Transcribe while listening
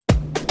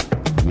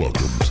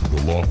Welcome to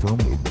the law firm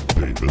of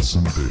Davis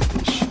and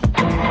Davis.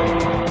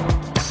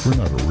 We're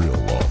not a real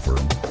law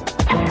firm.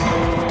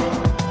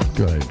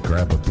 Go ahead,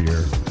 grab a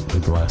beer, a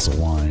glass of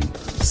wine,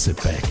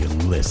 sit back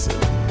and listen.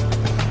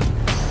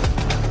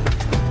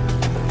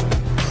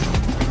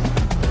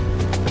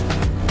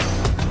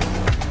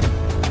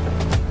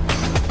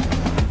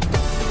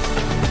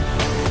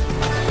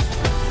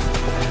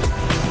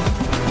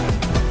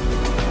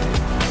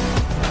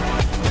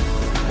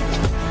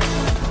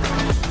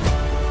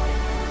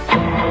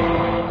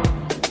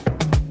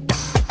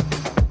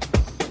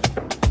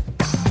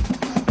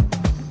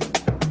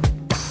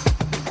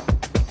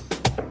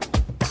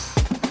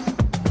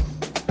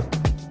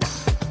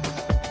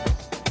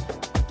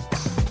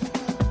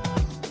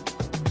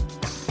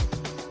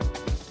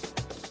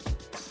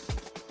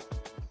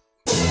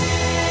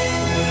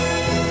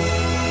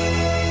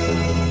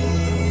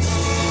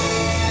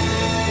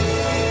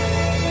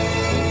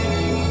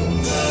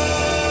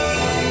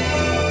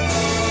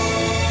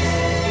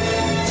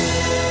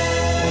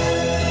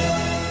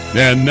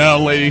 And now,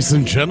 ladies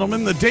and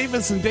gentlemen, the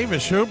Davis and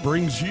Davis Show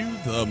brings you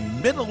the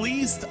Middle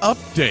East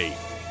update.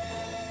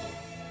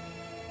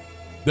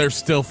 They're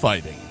still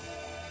fighting.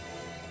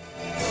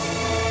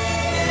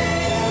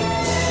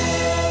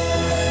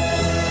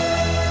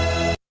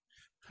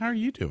 How are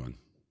you doing?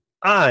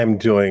 I'm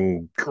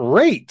doing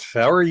great.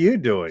 How are you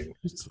doing?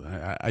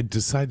 I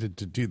decided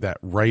to do that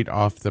right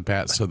off the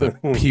bat so that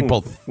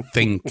people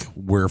think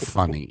we're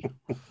funny.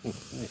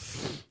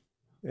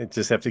 I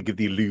just have to give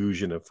the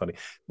illusion of funny.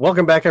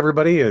 Welcome back,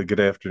 everybody. Good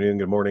afternoon,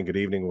 good morning, good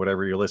evening,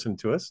 whatever you're listening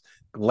to us.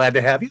 Glad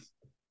to have you.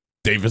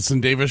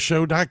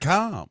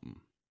 DavisandDavisShow.com.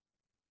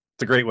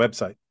 It's a great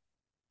website.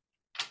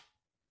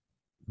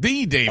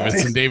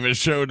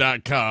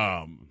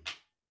 TheDavisandDavisShow.com.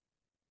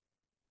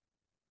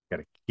 Got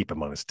to keep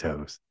him on his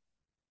toes.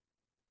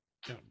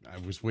 I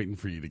was waiting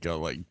for you to go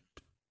like,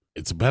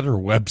 it's a better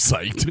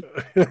website.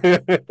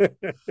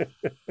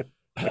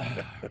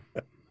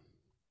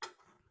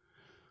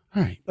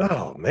 All right.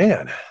 Oh,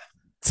 man.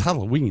 It's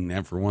Halloween,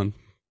 everyone.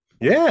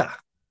 Yeah.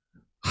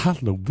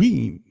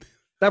 Halloween.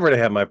 Never to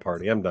have my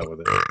party. I'm done with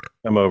it.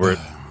 I'm over it.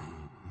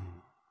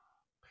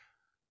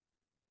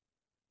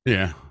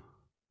 Yeah.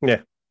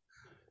 Yeah.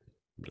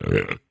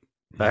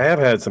 I have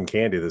had some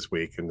candy this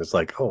week, and it's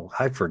like, oh,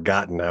 I've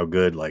forgotten how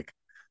good like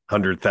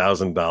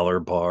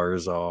 $100,000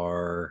 bars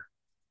are.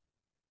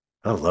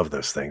 I love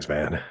those things,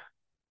 man.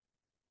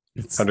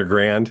 It's 100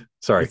 grand.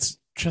 Sorry. It's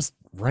just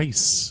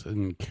rice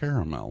and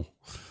caramel.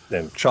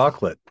 And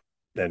chocolate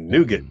and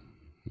nougat.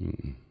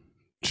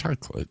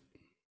 Chocolate.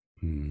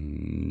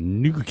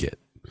 Nougat.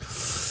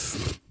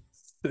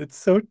 It's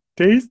so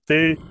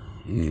tasty.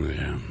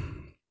 Yeah.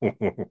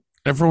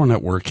 Everyone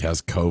at work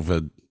has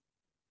COVID.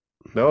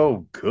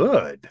 No,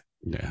 good.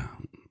 Yeah.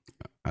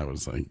 I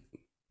was like,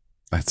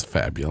 that's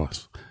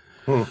fabulous.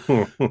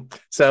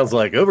 Sounds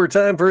like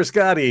overtime for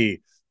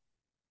Scotty.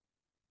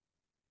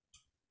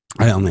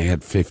 I only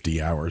had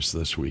 50 hours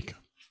this week.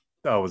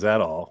 Oh, was that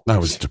all? I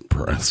was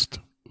depressed.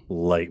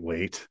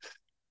 Lightweight.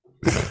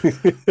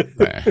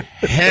 The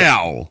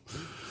hell.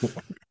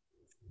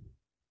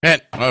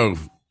 And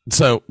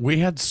so we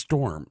had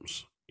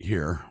storms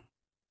here.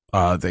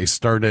 They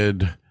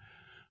started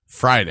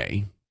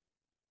Friday.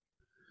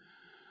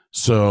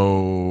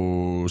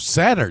 So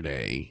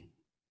Saturday,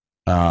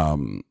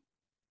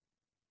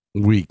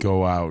 we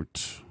go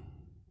out.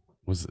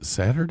 Was it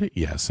Saturday?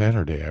 Yeah,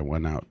 Saturday I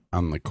went out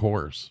on the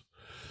course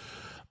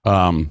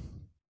to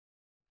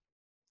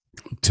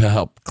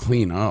help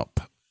clean up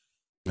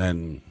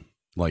and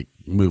like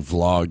move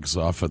logs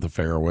off of the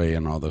fairway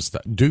and all this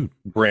stuff. Dude.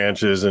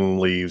 Branches and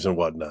leaves and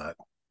whatnot.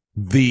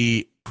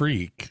 The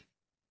creek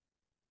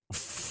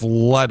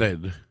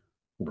flooded.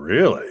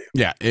 Really?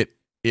 Yeah, it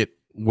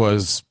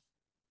was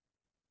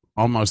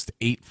almost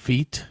 8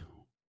 feet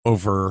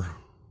over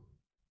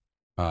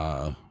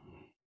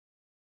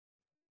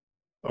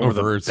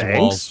its banks?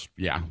 walls.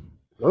 Yeah.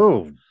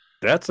 Oh,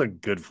 that's a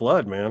good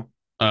flood, man.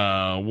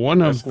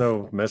 That's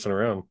no messing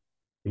around.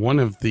 One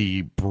of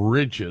the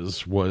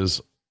bridges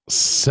was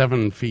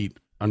 7 feet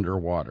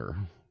underwater.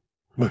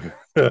 And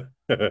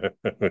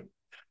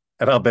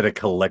I'll bet it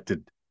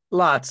collected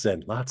lots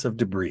and lots of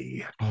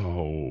debris.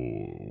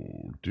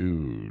 Oh,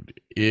 dude,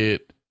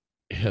 it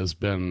has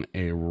been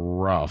a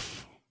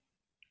rough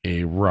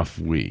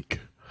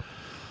week.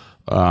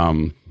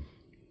 Let's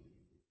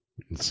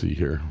see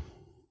here.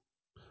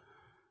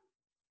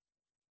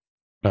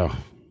 Oh,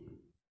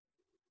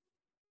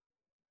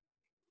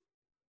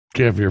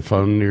 do you have your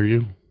phone near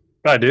you?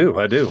 I do. Go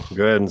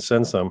ahead and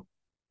send some.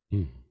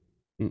 You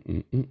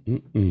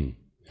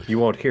You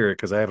won't hear it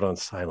because I have it on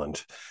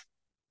silent.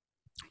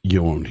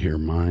 won't hear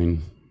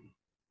mine.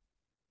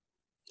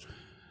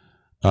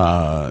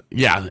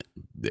 Yeah,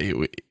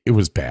 it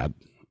was bad.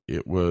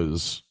 It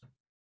was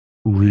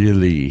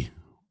really,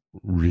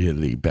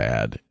 really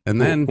bad.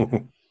 And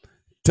then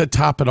to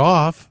top it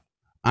off,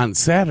 on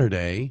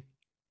Saturday,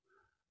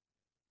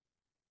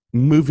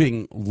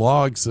 moving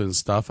logs and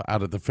stuff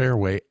out of the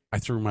fairway, I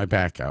threw my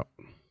back out.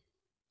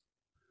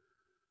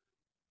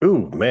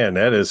 Ooh, man,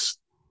 that is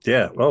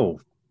Yeah. Oh.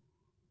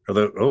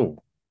 Oh.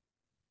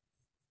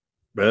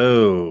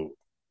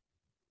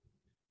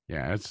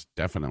 Yeah, it's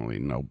definitely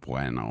no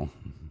bueno.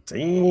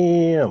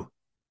 Damn.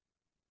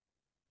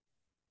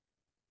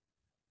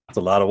 It's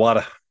a lot of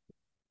water.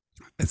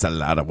 It's a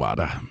lot of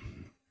water.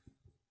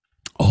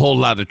 A whole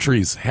lot of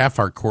trees. Half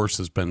our course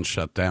has been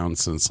shut down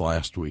since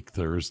last week,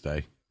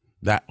 Thursday.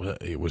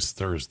 It was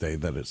Thursday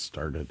that it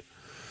started.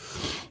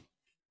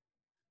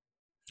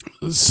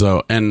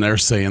 So, and they're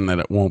saying that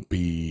it won't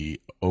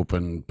be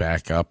open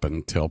back up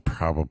until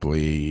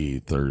probably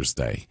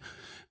Thursday.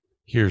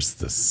 Here's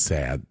the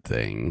sad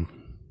thing.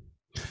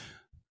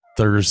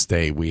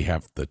 Thursday, we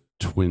have the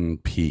Twin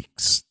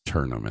Peaks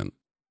tournament,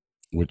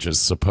 which is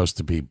supposed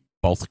to be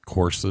both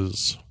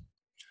courses.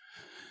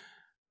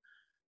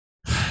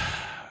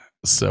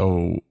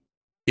 So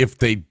if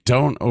they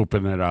don't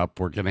open it up,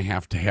 we're going to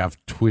have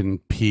Twin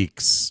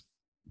Peaks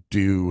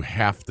do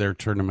half their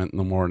tournament in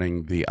the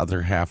morning, the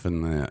other half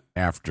in the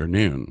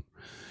afternoon,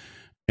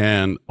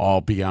 and all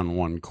be on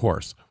one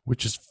course,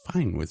 which is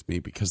fine with me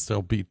because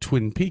there'll be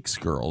Twin Peaks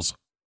girls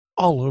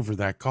all over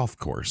that golf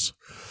course.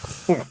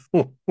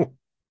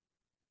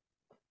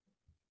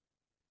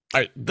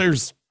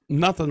 There's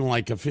nothing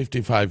like a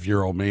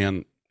 55-year-old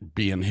man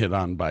being hit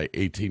on by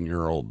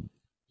 18-year-old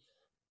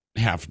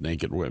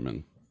half-naked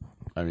women.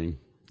 I mean,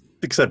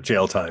 Except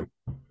jail time.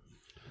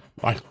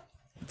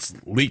 It's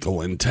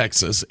legal in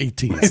Texas.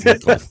 18 is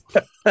legal.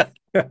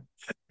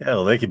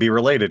 Hell, they could be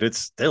related. It's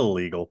still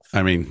legal.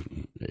 I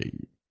mean,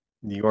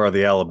 You are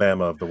the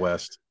Alabama of the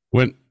West.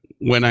 when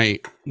I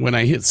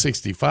hit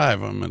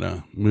 65, I'm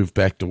gonna move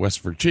back to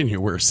West Virginia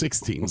where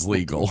 16 is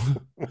legal.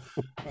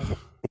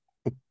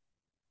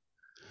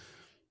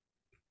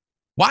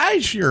 Why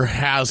does your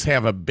house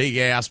have a big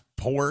ass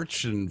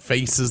porch and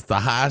faces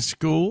the high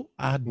school?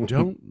 I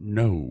don't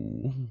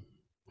know.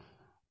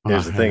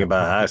 Here's the thing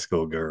about high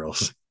school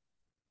girls.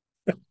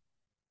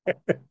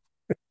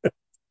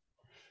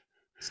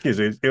 Excuse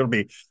me. It'll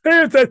be,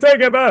 here's the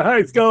thing about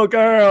high school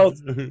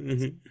girls.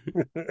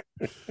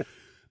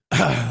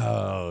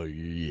 Oh,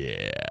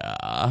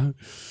 yeah.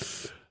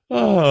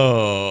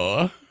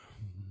 Oh.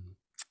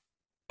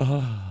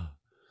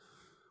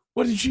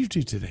 What did you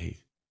do today?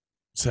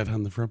 Sat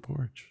on the front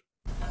porch.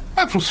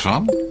 That was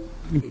fun.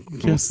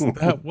 Yes,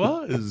 that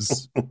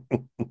was.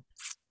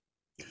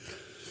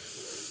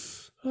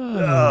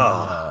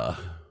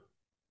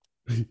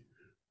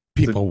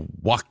 People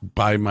walk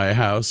by my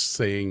house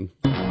saying,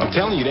 I'm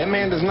telling you, that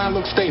man does not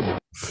look stable.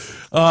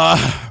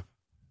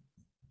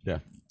 Yeah.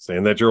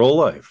 Saying that your whole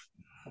life.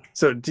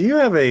 So do you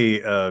have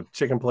a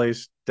chicken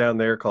place down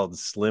there called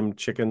Slim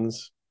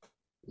Chickens?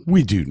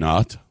 We do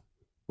not.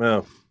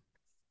 Well,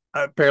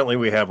 apparently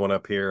we have one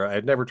up here.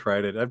 I'd never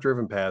tried it. I've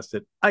driven past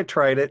it. I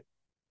tried it.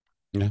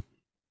 Yeah.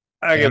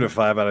 I give it a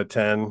 5 out of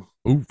 10.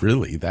 Oh,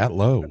 really? That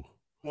low?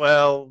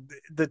 Well,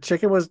 the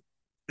chicken was,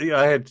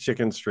 I had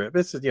chicken strip.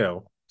 It's,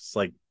 it's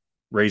like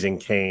Raising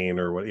Cane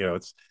or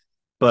what,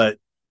 but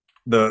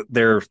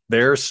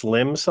their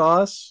slim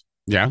sauce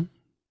Yeah.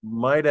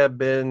 might have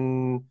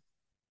been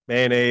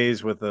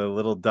mayonnaise with a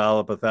little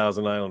dollop of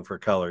Thousand Island for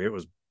color. It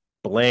was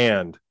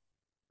bland.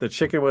 The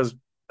chicken was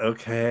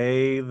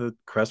okay. The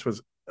crust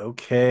was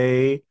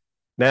okay.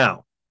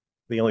 Now,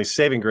 the only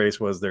saving grace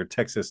was their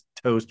Texas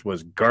toast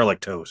was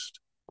garlic toast.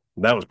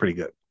 That was pretty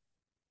good.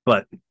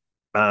 But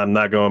I'm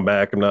not going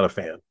back. I'm not a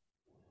fan.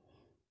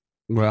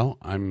 Well,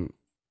 I'm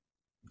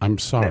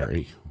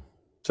sorry. Yeah.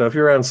 So if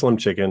you're around Slim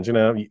Chickens,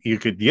 you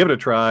could give it a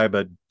try,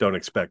 but don't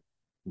expect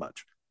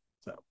much.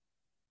 So,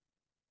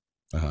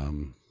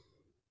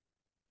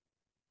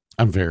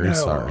 I'm very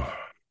sorry.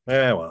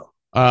 Yeah, well.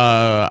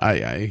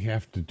 I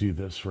have to do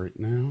this right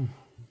now.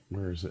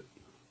 Where is it?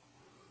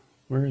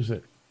 Where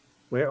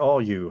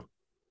are you?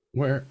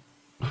 Where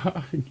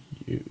are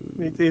you?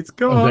 It's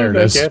gone. Oh, there it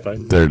is.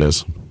 There it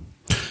is.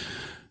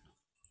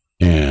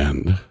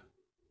 And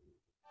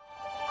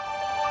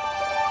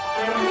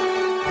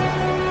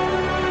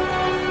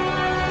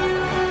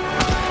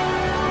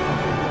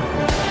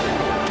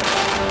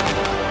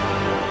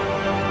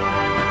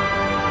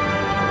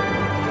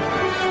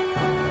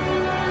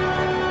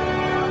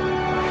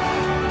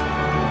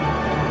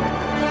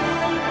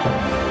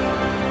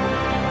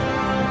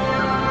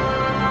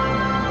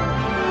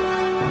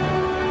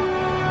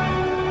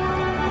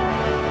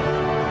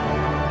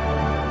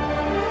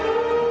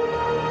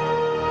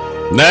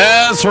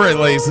that's right,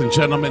 ladies and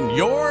gentlemen.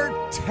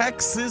 Your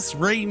Texas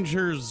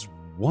Rangers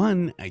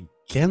won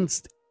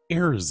against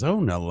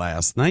Arizona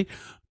last night,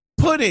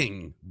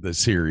 putting the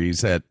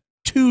series at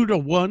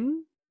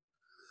 2-1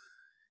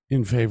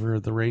 in favor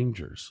of the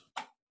Rangers.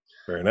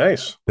 Very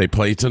nice. They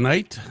play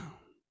tonight.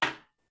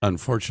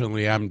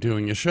 Unfortunately, I'm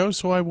doing a show,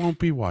 so I won't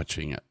be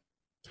watching it.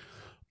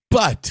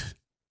 But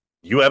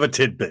you have a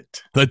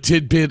tidbit. The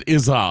tidbit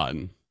is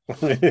on.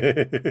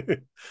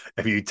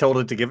 Have you told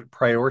it to give it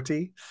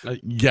priority?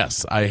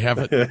 Yes, I have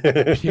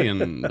it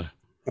pinned.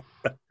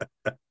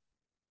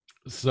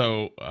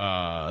 So,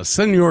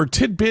 Senor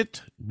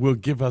Tidbit will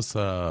give us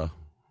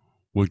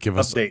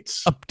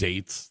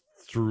updates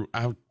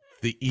throughout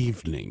the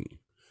evening.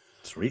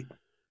 Sweet.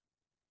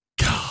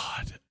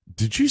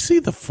 Did you see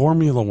the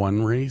Formula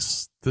One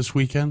race this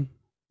weekend?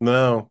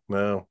 No.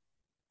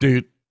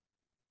 Dude,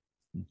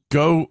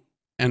 go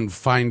and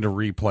find a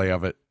replay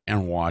of it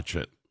and watch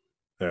it.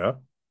 Yeah.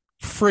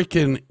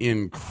 Freaking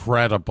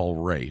incredible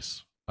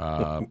race.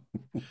 Yeah,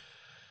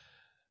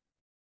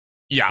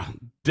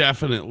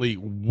 definitely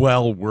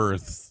well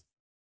worth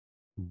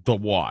the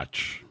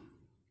watch.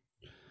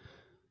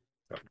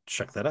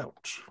 Check that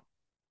out.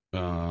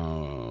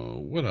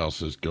 What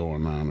else is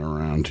going on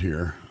around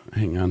here?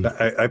 Hang on.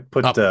 I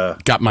put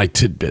got my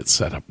tidbit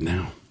set up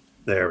now.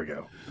 There we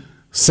go.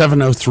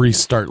 7:03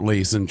 start,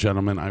 ladies and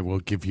gentlemen. I will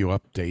give you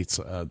updates.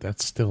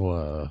 That's still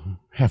a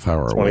half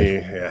hour 20, away.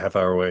 Yeah, half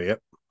hour away.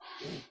 Yep.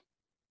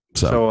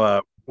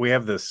 So we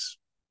have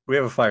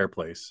a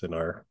fireplace in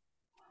our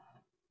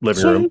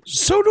living room.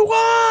 So do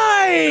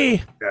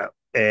I. Yeah.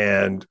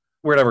 And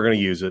we're never going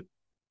to use it.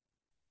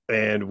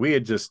 And we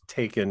had just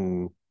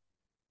taken,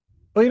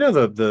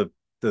 well,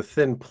 the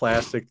thin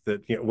plastic that,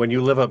 when you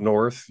live up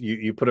north,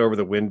 you put over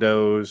the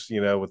windows,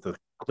 with the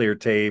clear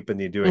tape, and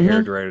you do a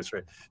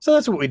hairdryer. So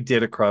that's what we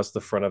did across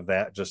the front of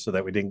that, just so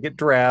that we didn't get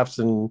drafts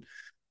and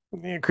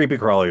creepy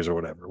crawlies or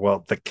whatever.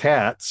 Well, the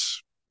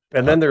cats,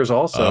 and then there's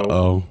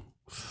also,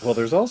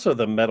 there's also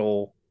the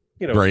metal,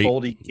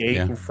 foldy gate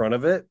in front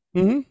of it.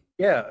 Mm-hmm.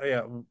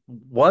 Yeah.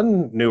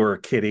 One newer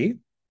kitty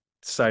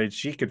decided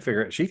she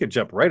could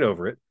jump right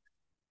over it,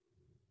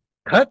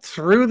 cut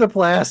through the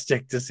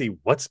plastic to see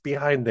what's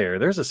behind there.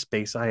 There's a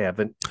space I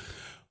haven't.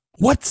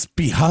 What's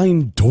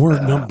behind door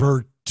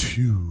number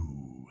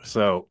 2?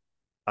 So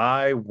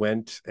I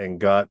went and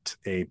got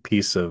a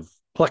piece of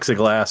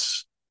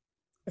plexiglass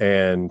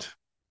and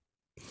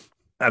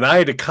I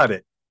had to cut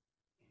it.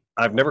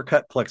 I've never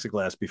cut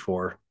plexiglass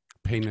before.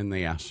 Pain in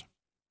the ass.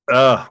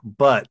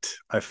 But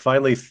I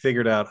finally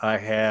figured out I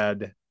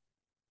had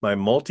my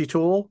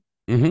multi-tool,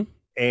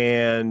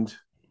 and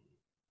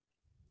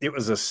it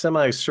was a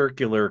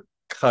semicircular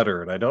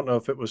cutter, and I don't know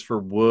if it was for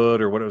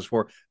wood or what it was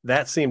for.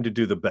 That seemed to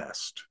do the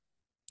best.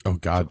 Oh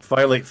God!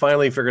 So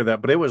finally figured that,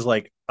 but it was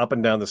like up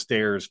and down the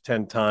stairs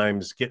 10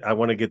 times. I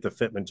want to get the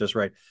fitment just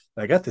right.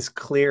 I got this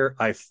clear.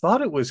 I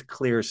thought it was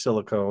clear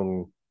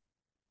silicone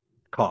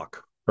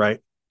caulk, right?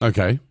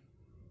 Okay.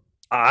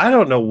 I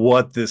don't know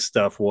what this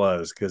stuff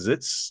was, because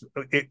it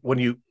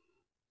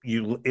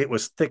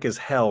was thick as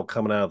hell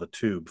coming out of the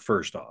tube.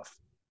 First off,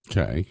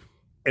 okay,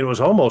 it was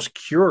almost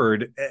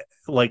cured.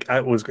 Like I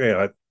was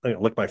going to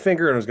lick my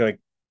finger, and I was going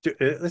to.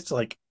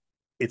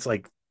 It's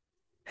like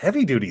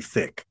heavy duty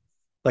thick.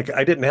 Like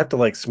I didn't have to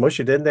like smush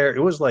it in there. It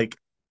was like,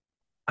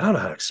 I don't know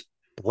how to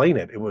explain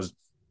it. It was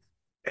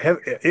heavy.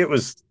 It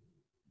was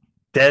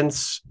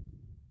dense,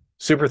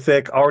 super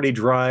thick, already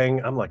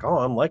drying. I'm like, oh,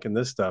 I'm liking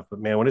this stuff.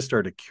 But man, when it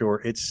started to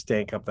cure, it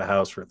stank up the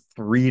house for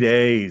 3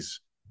 days.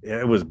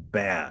 It was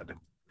bad.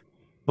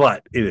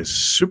 But it is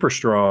super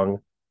strong.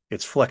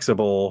 It's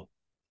flexible.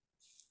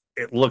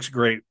 It looks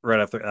great right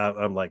after.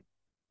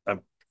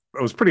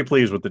 I was pretty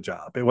pleased with the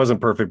job. It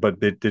wasn't perfect,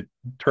 but it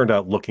turned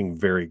out looking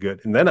very good.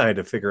 And then I had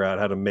to figure out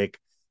how to make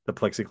the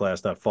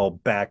plexiglass not fall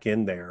back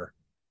in there.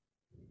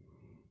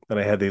 And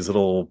I had these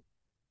little,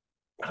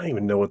 I don't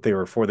even know what they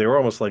were for. They were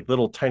almost like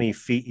little tiny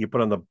feet you put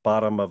on the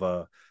bottom of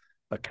a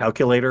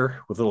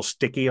calculator with a little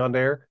sticky on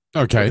there.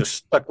 Okay. I just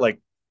stuck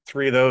like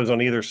 3 of those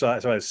on either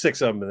side. So I had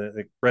 6 of them, and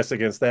it rests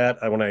against that.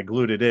 When I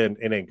glued it in,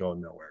 it ain't going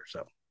nowhere.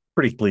 So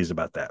pretty pleased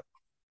about that.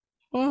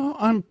 Well,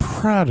 I'm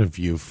proud of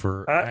you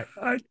for.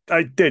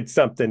 I did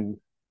something.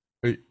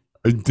 I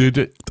did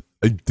it.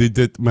 I did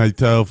it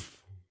myself.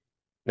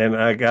 And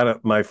I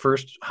got my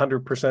first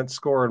 100%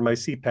 score on my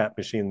CPAP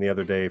machine the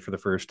other day for the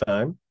first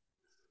time.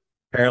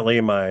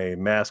 Apparently, my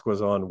mask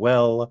was on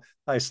well.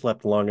 I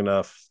slept long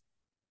enough.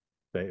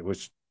 It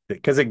was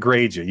because it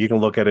grades you. You can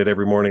look at it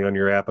every morning on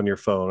your app on your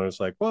phone. And it's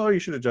like, well, you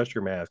should adjust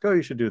your mask. Oh,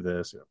 you should do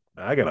this.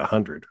 I got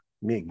 100.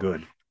 Me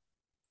good.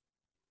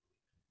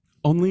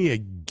 Only a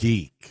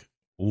geek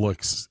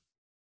looks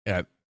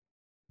at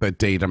the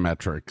data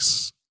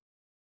metrics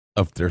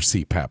of their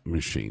CPAP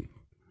machine.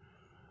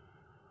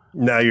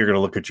 Now you're going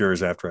to look at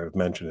yours after I've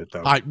mentioned it,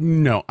 though.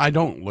 No, I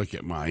don't look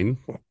at mine.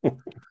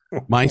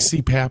 My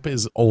CPAP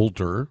is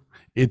older.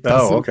 It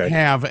doesn't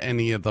have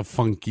any of the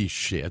funky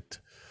shit.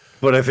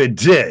 But if it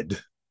did,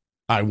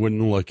 I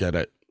wouldn't look at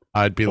it.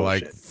 I'd be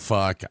bullshit. like,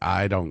 fuck,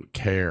 I don't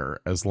care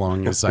as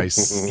long as I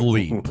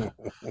sleep.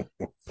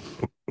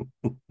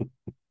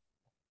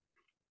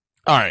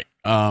 All right.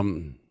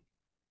 Hang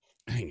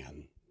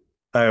on.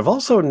 I have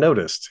also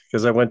noticed,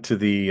 because I went to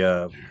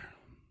the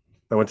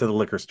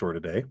liquor store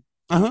today.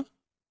 Uh-huh.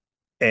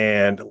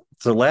 And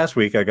so last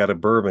week I got a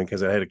bourbon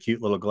because I had a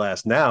cute little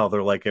glass. Now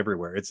they're like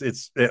everywhere.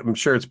 I'm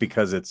sure it's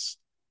because it's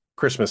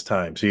Christmas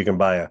time, so you can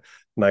buy a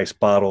nice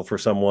bottle for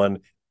someone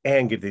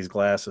and get these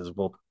glasses.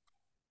 Well,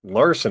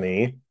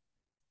 Larceny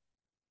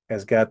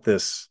has got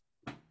this.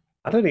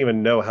 I don't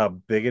even know how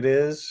big it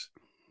is,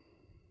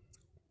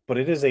 but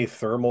it is a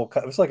thermal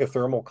cup. It's like a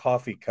thermal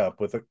coffee cup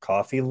with a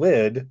coffee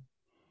lid,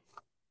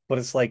 but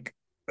it's like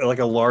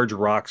a large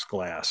rocks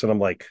glass. And I'm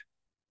like,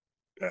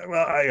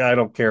 Well, I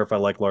don't care if I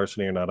like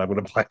larceny or not. I'm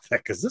going to buy that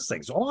because this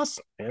thing's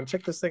awesome, man.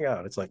 Check this thing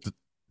out. It's like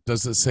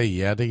Does it say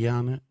Yeti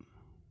on it?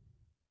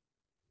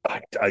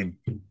 I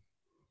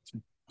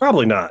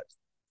probably not.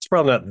 It's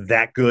probably not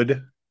that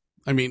good.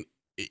 I mean,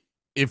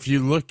 if you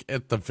look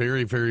at the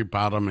very, very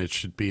bottom, it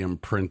should be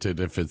imprinted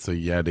if it's a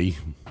Yeti.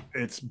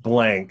 It's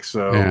blank,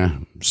 so Yeah,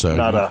 so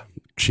not a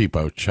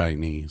cheapo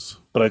Chinese.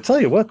 But I tell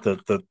you what,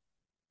 the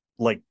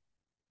like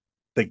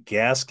the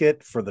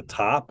gasket for the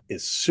top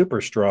is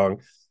super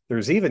strong.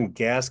 There's even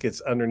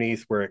gaskets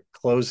underneath where it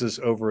closes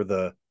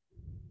over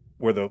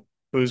where the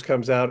booze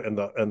comes out and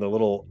the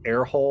little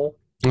air hole.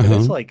 And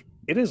it's like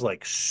it is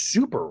like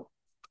super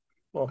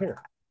well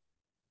here.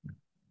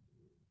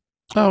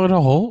 Oh,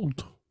 it'll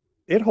hold.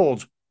 It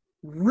holds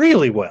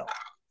really well.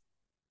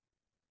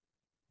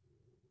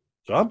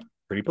 So I'm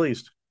pretty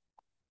pleased.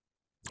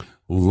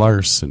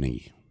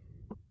 Larceny.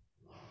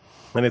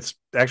 And it's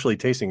actually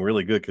tasting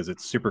really good because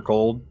it's super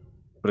cold,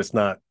 but it's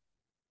not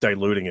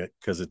diluting it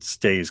because it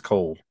stays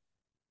cold.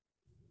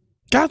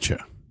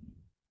 Gotcha.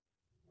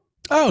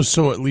 Oh,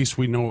 so at least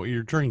we know what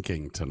you're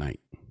drinking tonight.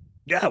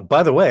 Yeah,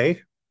 by the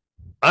way,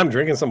 I'm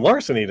drinking some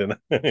larceny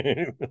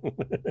tonight.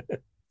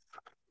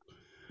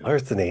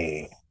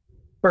 Larceny.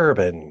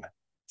 Bourbon.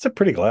 It's a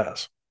pretty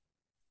glass.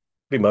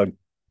 Pretty mug.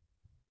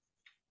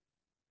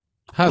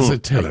 How's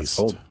it God, that's taste?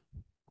 cold.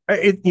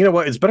 You know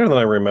what? It's better than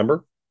I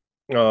remember.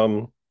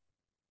 It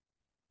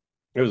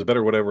was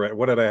better.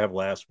 What did I have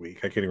last week?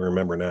 I can't even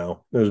remember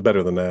now. It was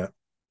better than that.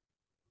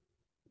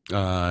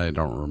 I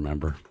don't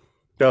remember.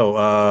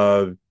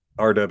 Oh,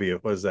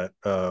 RW. What is that?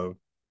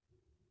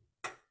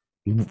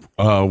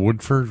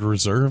 Woodford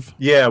Reserve.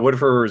 Yeah,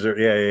 Woodford Reserve.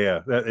 Yeah.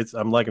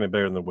 I'm liking it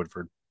better than the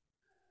Woodford.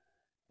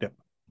 Yep.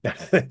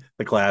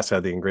 The glass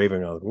had the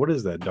engraving on it. What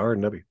is that?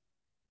 RW.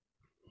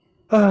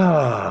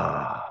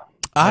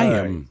 I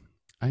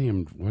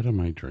am. What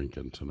am I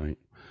drinking tonight?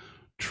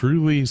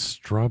 Truly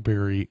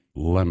strawberry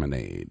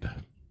lemonade.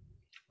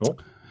 Oh.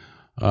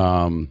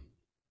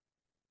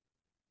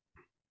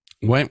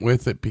 Went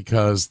with it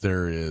because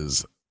there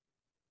is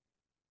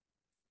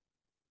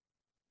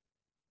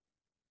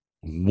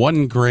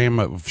 1 gram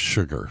of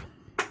sugar.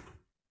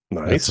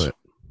 Nice.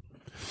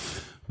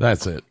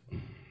 That's it.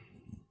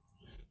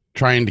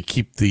 Trying to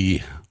keep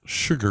the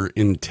sugar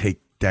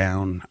intake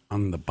down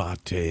on the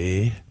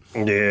body.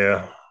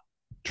 Yeah.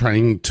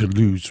 Trying to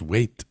lose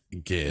weight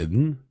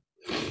again.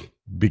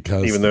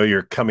 Because even though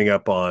you're coming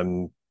up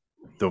on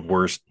the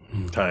worst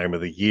time of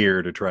the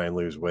year to try and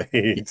lose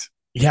weight.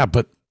 Yeah,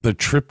 but the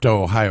trip to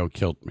Ohio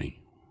killed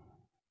me.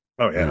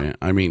 Oh yeah.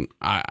 I mean,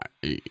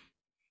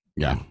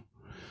 yeah.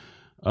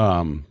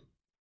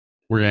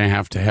 We're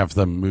going to have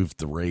them move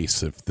the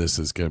race if this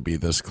is going to be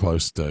this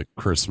close to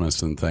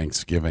Christmas and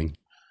Thanksgiving.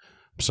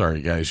 I'm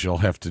sorry, guys. You'll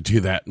have to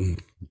do that in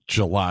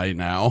July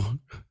now.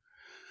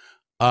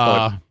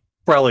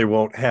 Probably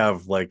won't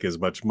have like as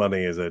much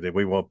money as I did.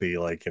 We won't be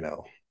like,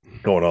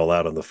 going all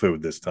out on the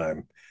food this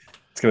time.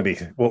 It's going to be,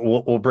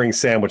 we'll bring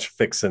sandwich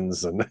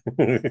fixins and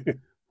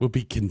we'll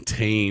be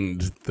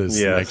contained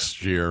this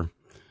next year.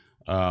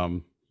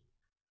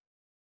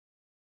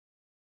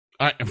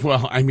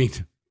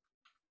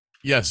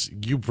 Yes,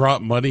 you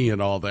brought money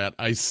and all that.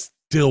 I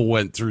still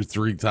went through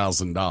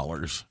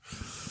 $3,000.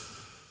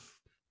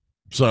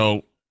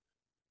 So,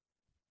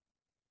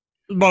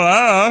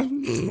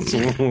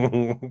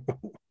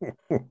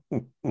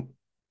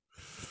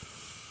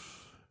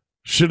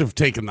 should have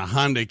taken the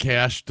Honda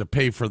cash to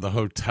pay for the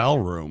hotel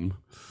room.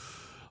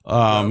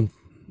 I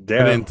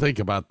didn't think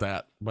about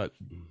that, but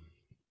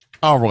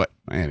all right.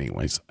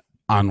 Anyways,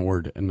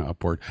 onward and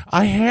upward.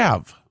 I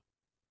have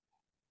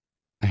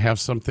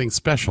something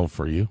special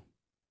for you.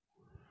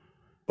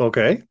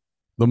 Okay.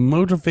 The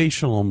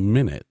motivational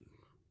minute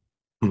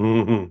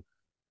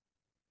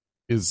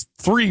is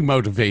 3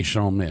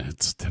 motivational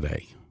minutes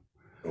today.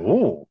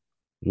 Oh.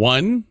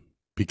 1,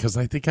 because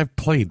I think I've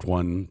played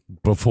one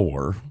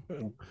before.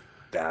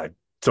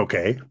 It's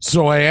okay.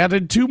 So I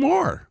added 2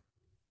 more.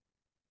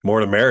 More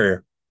the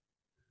merrier.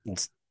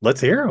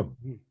 Let's hear them.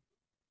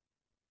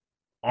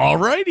 All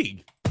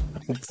righty.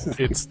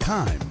 It's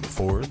time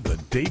for the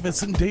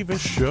Davis and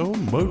Davis Show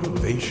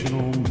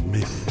Motivational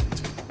Minute.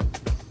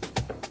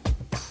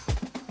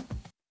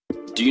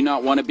 Do you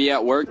not want to be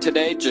at work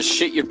today? Just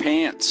shit your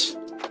pants.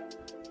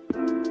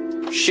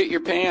 Shit your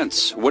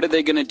pants. What are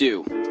they going to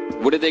do?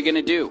 What are they going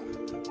to do?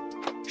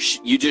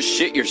 You just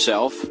shit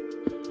yourself.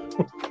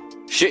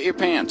 Shit your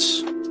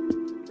pants.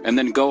 And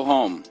then go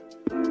home.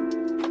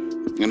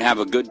 And have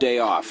a good day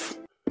off.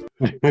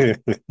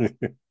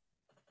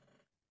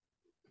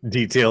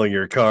 Detailing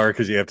your car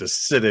because you have to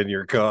sit in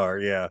your car.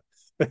 Yeah.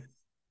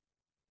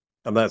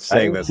 I'm not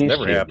saying that's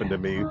never happened to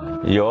me.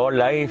 Your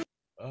life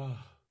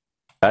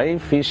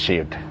is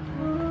shit.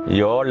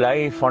 Your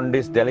life on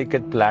this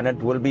delicate planet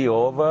will be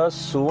over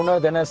sooner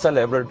than a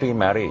celebrity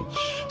marriage.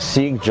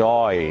 Seek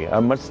joy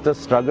amidst the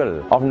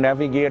struggle of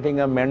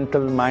navigating a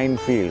mental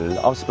minefield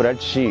of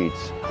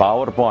spreadsheets,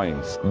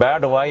 PowerPoints,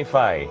 bad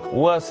Wi-Fi,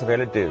 worse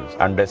relatives,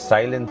 and a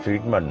silent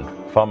treatment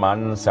from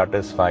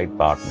unsatisfied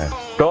partners.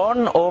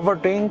 Don't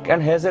overthink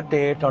and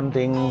hesitate on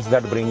things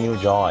that bring you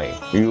joy.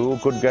 You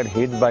could get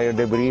hit by a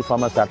debris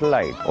from a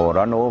satellite or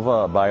run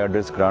over by a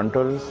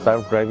disgruntled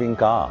self-driving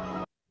car.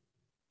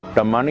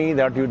 The money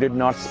that you did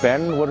not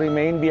spend will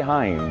remain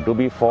behind to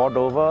be fought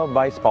over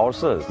by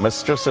spouses,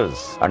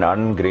 mistresses, and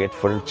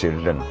ungrateful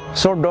children.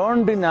 So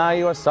don't deny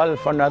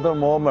yourself another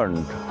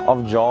moment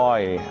of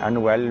joy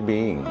and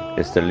well-being.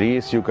 It's the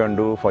least you can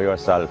do for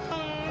yourself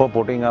for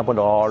putting up with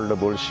all the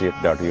bullshit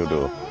that you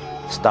do.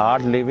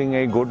 Start living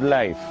a good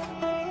life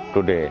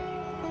today.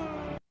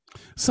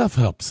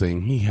 Self-help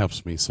Singh, he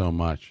helps me so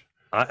much.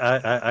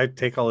 I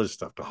take all his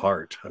stuff to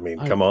heart. I mean,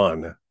 come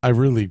on. I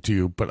really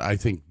do, but I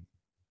think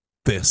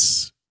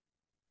this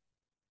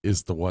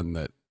is the one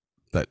that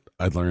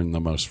I learned the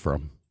most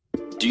from.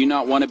 Do you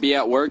not want to be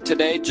at work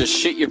today? Just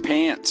shit your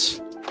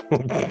pants.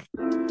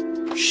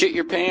 Shit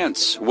your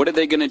pants. What are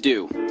they going to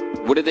do?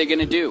 What are they going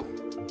to do?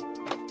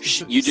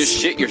 You just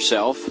shit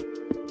yourself.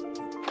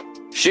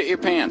 Shit your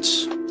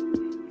pants.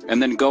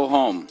 And then go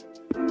home.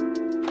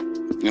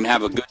 And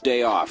have a good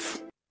day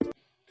off.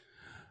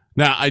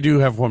 Now, I do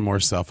have one more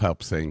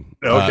self-help thing.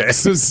 Okay.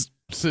 Since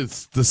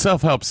the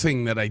self-help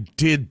thing that I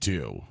did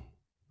do,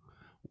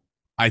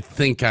 I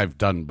think I've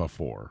done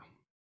before.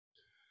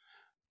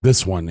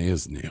 This one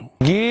is new.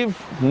 Give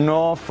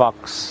no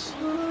fucks.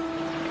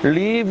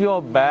 Leave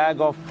your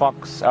bag of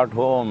fucks at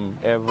home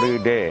every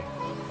day.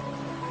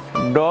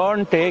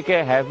 Don't take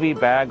a heavy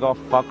bag of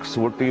fucks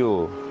with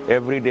you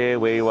every day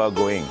where you are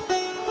going.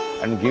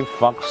 And give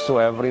fucks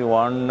to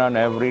everyone and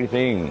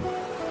everything.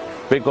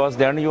 Because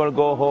then you will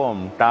go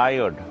home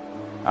tired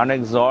and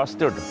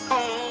exhausted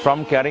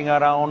from carrying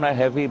around a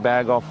heavy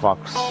bag of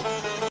fucks.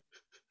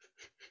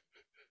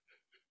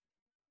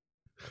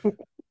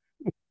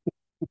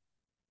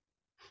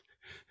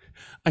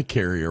 I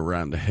carry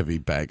around a heavy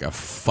bag of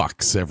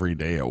fucks every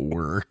day at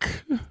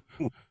work.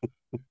 I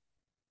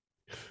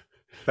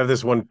have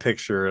this one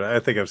picture, and I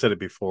think I've said it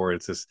before.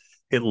 It's this.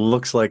 It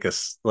looks like a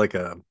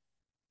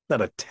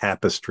not a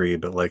tapestry,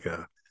 but like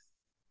a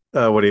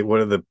what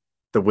do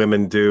the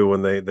women do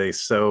when they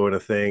sew in a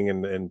thing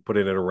and put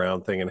it in a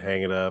round thing and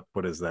hang it up?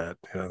 What is that?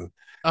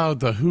 Oh,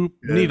 the hoop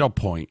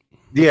needlepoint.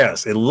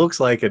 Yes, it looks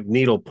like a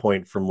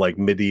needlepoint from like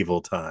medieval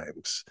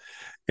times,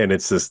 and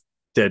it's this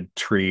dead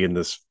tree in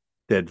this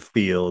dead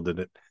field, and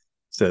it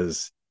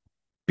says,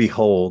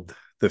 "Behold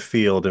the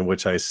field in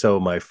which I sow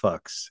my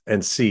fucks,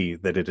 and see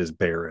that it is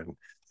barren."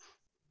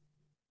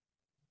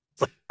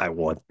 I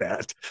want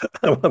that.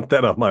 I want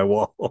that on my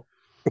wall.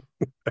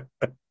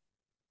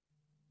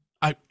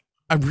 I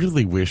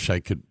really wish I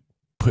could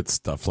put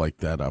stuff like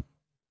that up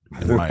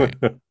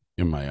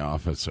in my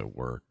office at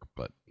work,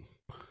 but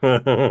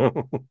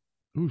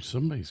ooh,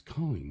 somebody's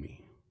calling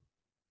me.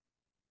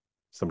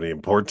 Somebody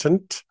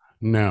important?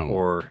 No.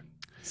 Or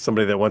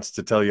somebody that wants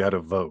to tell you how to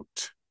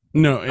vote?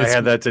 No, I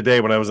had that today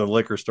when I was in the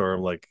liquor store.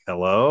 I'm like,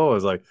 hello? I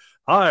was like,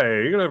 hi,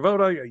 you're going to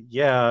vote on you?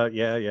 Yeah.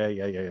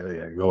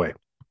 Go away.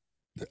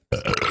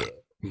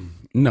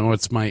 No,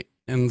 it's my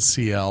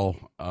NCL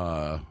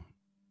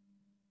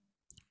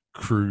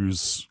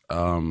cruise,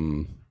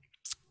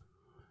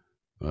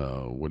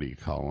 what do you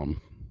call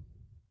them?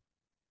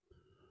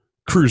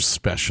 Cruise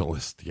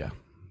specialist. Yeah,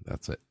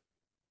 that's it.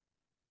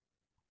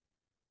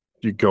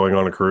 You going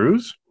on a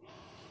cruise?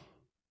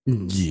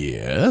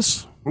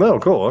 Yes. No,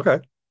 cool. Okay.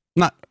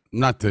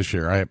 Not this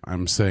year.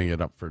 I'm setting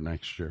it up for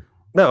next year.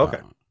 No,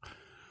 okay.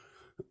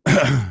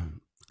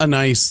 A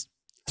nice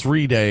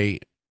 3-day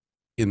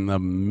in the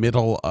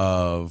middle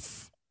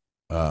of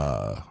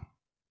the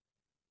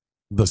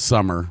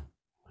summer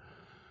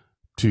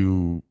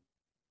the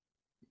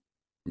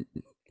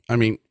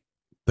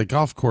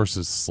golf course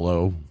is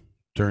slow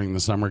during the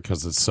summer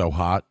because it's so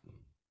hot.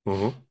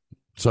 Mm-hmm.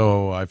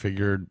 So I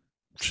figured,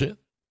 shit,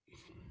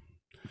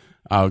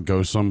 I'll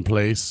go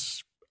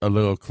someplace a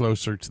little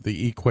closer to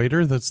the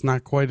equator that's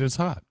not quite as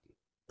hot.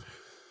 I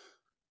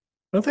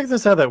don't think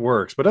that's how that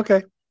works, but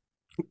okay.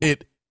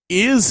 It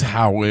is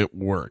how it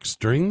works.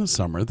 During the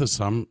summer, the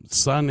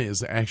sun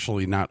is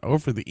actually not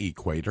over the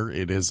equator.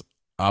 It is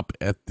up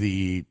at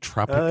the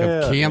Tropic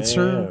of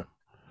Cancer.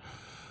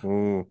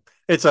 Yeah.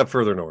 It's up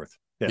further north.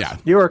 Yes. Yeah.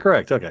 You are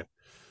correct. Okay.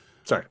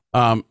 Sorry.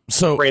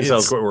 So brain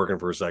cells quit working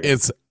for a second.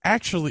 It's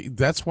actually,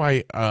 that's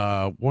why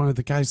one of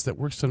the guys that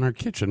works in our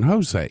kitchen,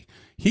 Jose,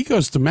 he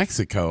goes to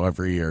Mexico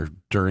every year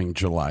during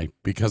July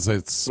because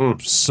it's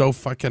so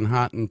fucking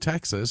hot in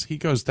Texas. He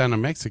goes down to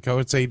Mexico.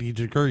 It's 80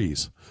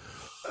 degrees.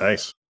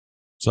 Nice.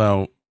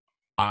 So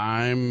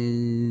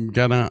I'm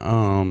gonna,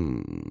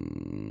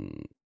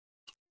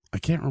 I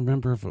can't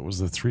remember if it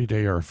was a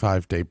 3-day or a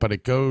 5-day, but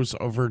it goes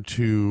over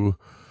to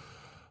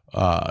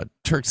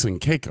Turks and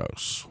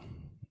Caicos.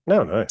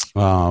 Oh, nice.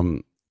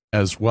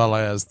 As well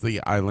as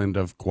the island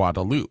of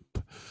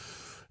Guadeloupe.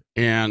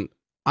 And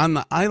on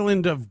the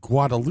island of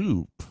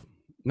Guadeloupe.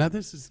 Now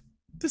this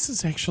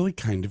is actually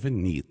kind of a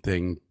neat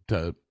thing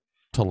to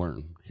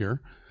learn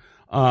here.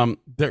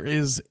 There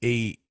is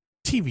a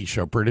TV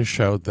show, British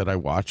show that I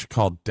watch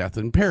called Death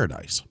in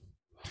Paradise.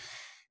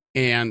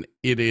 And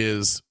it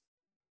is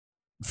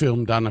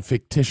filmed on a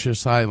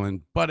fictitious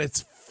island, but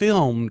it's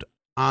filmed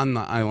on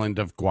the island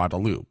of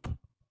Guadeloupe.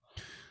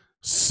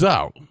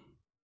 So,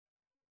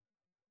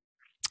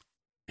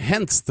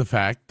 hence the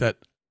fact that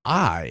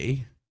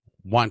I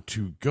want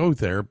to go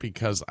there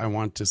because I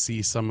want to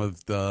see some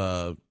of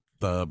the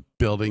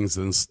buildings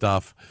and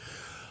stuff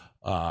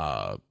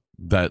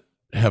that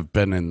have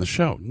been in the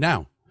show.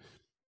 Now,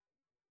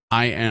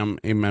 I am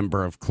a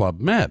member of Club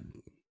Med.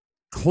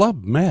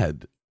 Club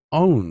Med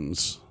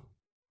owns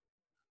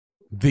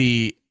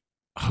the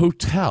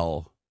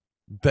hotel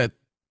that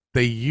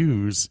they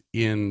use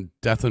in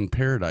Death in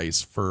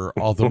Paradise for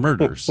all the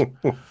murders.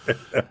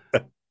 I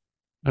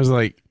was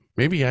like,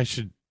 maybe I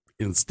should,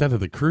 instead of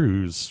the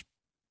cruise,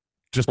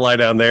 just fly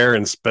down there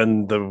and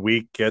spend the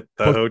week at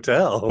the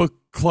hotel. Book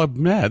Club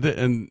Med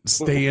and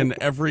stay in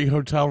every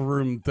hotel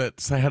room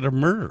that's had a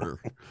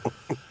murder.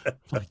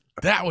 Like,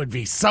 that would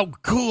be so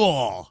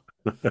cool.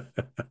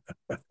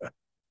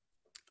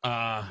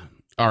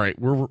 All right,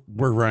 we're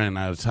running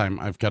out of time.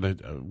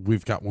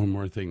 We've got one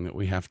more thing that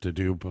we have to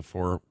do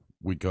before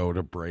we go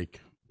to break.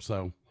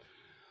 So,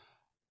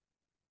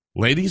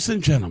 ladies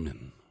and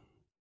gentlemen,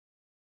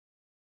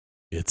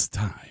 it's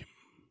time.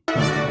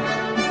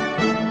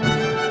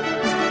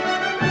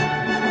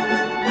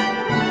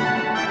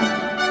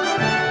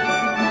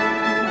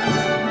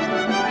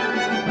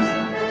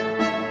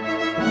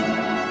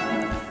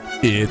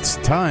 It's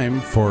time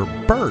for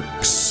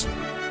Burke's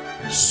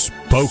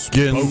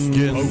Spoken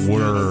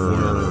Word.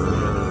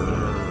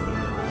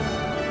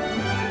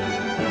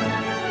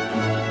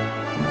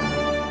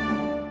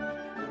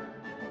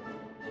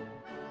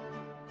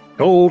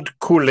 Cold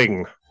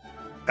cooling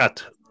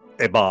at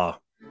a bar,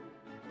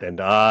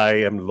 and I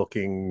am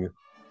looking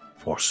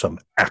for some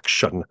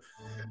action.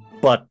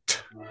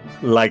 But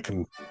like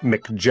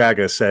Mick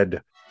Jagger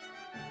said,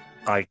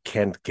 I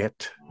can't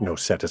get no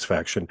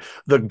satisfaction.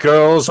 The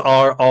girls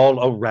are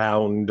all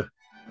around,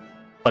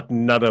 but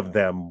none of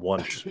them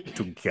want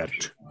to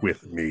get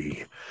with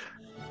me.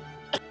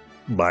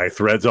 My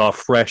threads are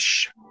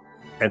fresh,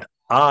 and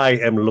I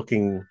am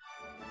looking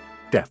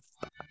deaf.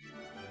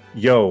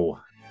 Yo,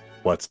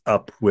 what's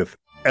up with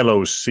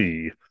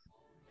LOC?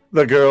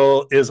 The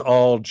girl is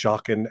all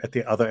jocking at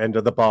the other end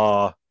of the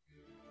bar,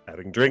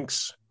 having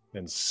drinks,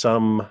 and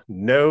some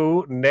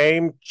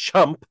no-name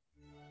chump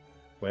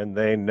when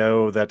they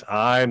know that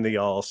I'm the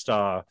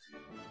all-star.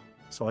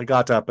 So I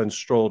got up and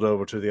strolled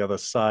over to the other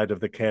side of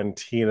the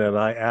cantina, and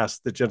I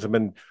asked the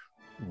gentleman,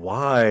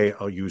 "Why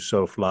are you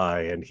so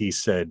fly?" And he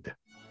said,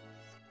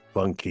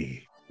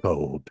 "Funky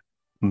cold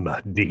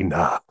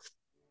Medina."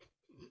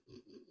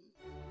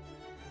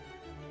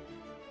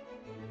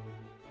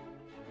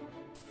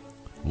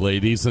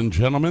 Ladies and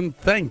gentlemen,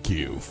 thank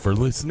you for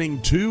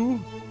listening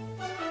to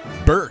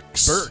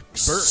Burke's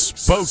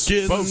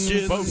Spoken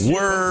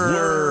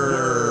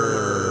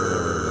Word.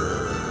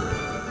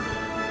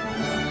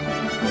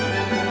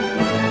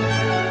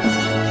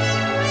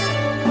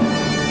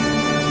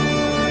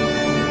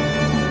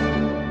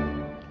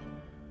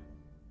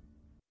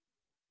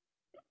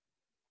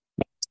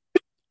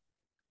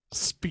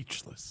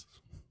 Speechless.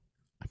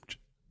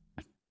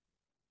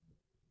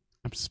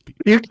 I'm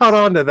speechless. You caught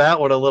on to that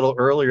one a little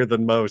earlier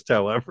than most,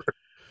 however.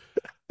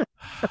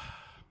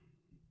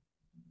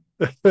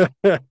 I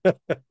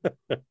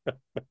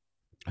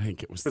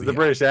think it was the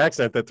British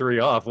accent that threw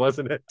you off,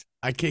 wasn't it?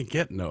 I can't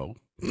get no.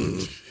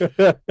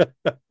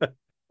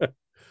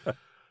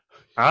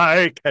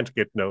 I can't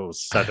get no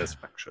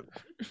satisfaction.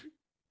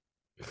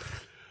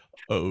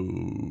 Oh,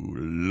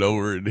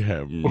 Lord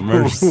have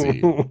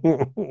mercy.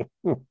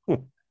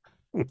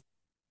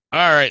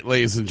 All right,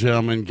 ladies and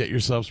gentlemen, get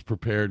yourselves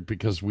prepared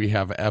because we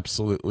have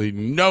absolutely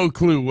no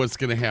clue what's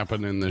going to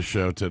happen in this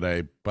show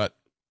today. But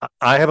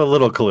I have a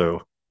little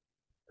clue.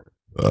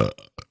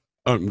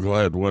 I'm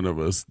glad one of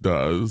us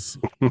does.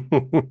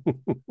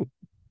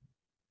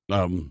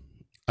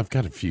 I've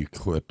got a few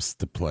clips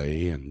to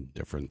play and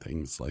different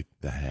things like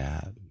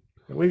that.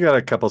 We got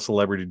a couple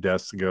celebrity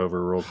deaths to go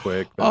over real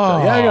quick.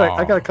 But, yeah,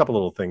 I got a couple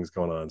little things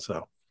going on.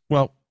 So,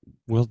 well,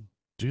 we'll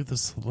do the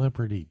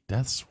celebrity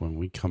deaths when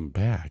we come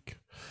back.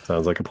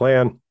 Sounds like a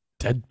plan.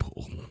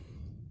 Deadpool.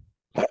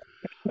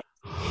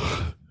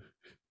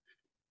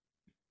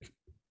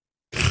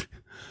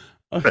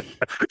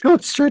 Go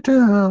straight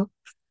to hell.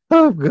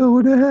 I'm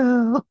going to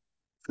hell.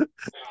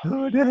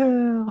 Going to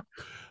hell.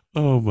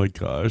 Oh my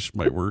gosh,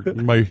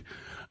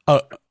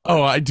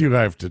 I do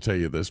have to tell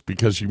you this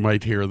because you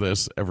might hear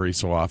this every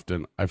so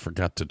often. I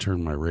forgot to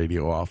turn my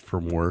radio off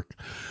from work.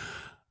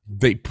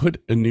 They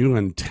put a new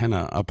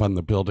antenna up on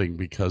the building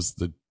because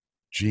the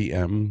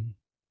GM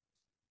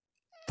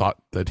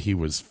thought that he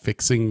was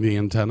fixing the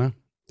antenna.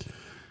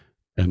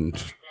 And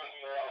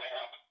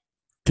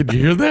can you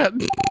hear that?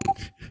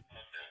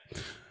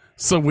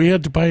 So we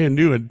had to buy a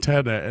new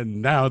antenna,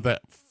 and now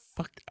that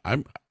fuck?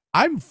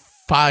 I'm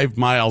 5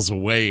 miles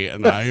away,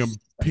 and I am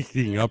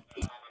picking up.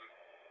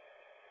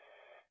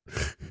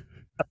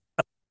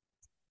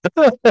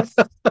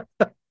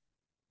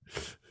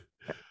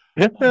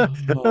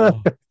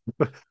 Oh.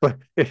 But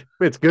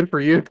it's good for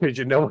you because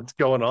you know what's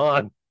going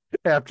on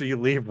after you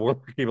leave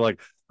work. You're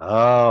like,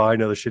 oh, I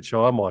know the shit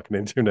show I'm walking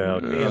into now.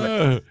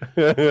 Damn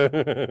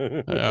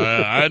it.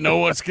 I know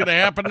what's gonna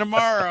happen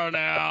tomorrow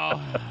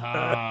now.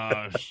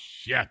 Oh,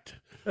 shit.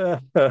 All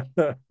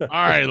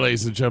right,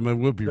 ladies and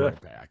gentlemen, we'll be right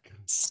back.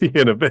 See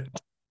you in a bit.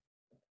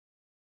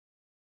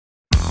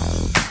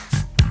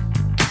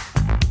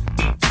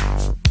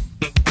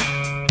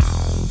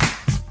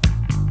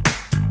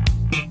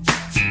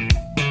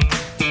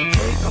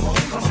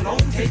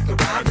 Take a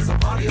ride, there's a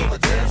party over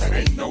there that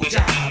ain't no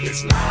job.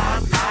 It's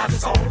live,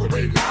 it's all the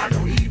way live.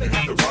 Don't even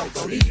have to walk,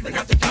 don't even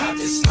have to drive.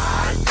 Just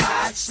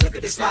slide,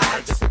 slippity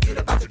slide. Just forget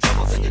about the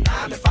troubles in your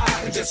 9 to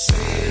 5 and just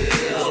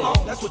sail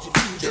on. That's what you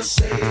do, just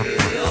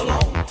sail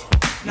on.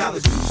 Now the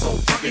dude's so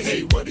funky,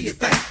 hey, what do you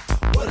think?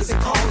 What is it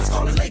called? It's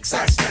called a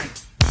lakeside stank.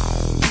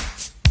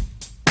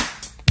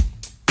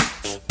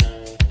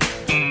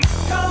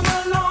 Come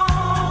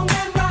along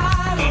and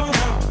ride on a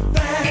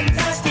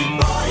fantastic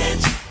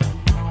voyage.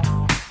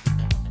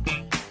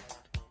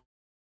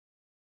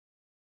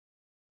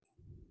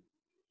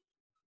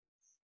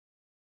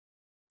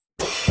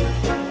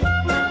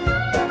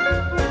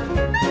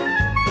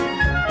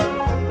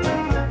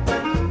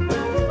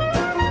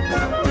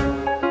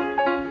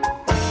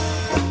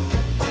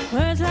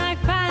 Words like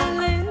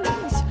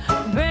violins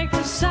break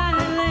the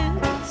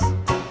silence,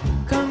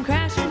 come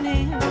crashing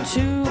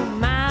into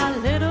my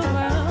little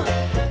world.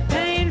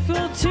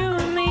 Painful to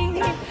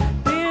me,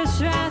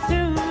 pierce right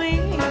through me.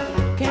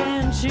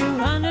 Can't you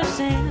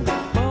understand?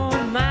 Oh,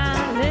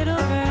 my little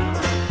girl.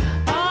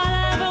 All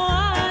I ever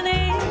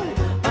wanted,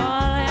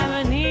 all I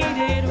ever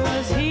needed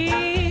was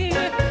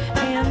here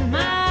in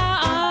my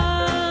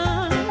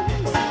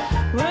arms.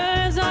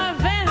 Words are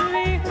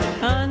very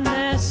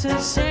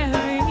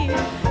unnecessary.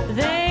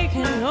 They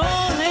can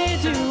only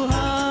do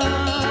harm.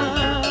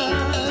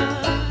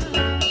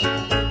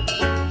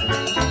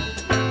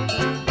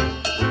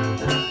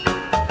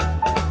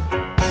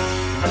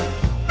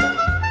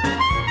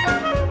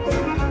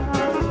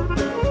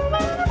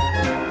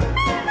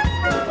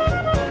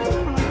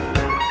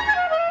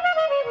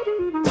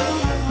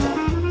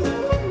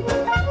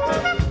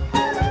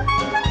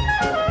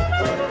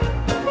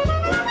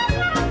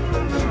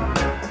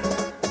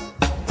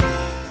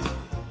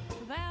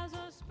 Vows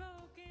are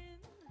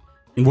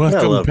spoken. Welcome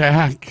Hello.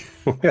 back.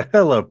 I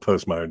love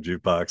Postmodern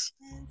Jukebox.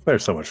 They're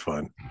so much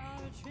fun.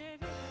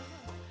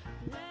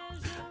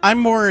 I'm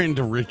more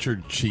into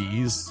Richard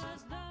Cheese.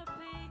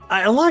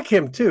 I like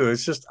him too.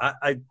 It's just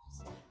I've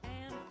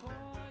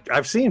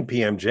seen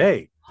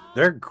PMJ.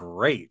 They're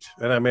great,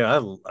 and I mean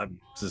I'm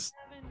just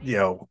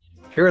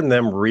hearing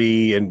them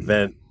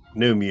reinvent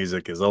new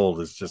music as old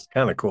is just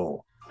kind of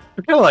cool.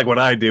 It's kind of like what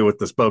I do with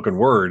the spoken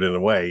word in a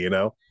way, you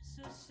know.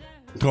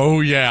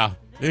 Oh yeah,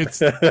 it's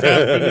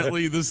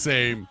definitely the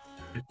same.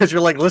 Because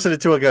you're like listening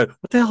to it, go,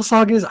 what the hell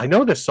song is? I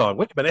know this song.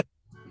 Wait a minute.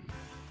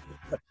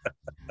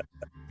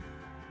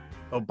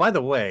 Oh, by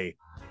the way,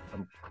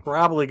 I'm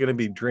probably going to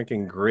be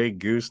drinking Grey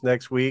Goose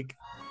next week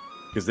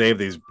because they have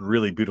these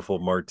really beautiful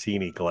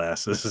martini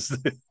glasses.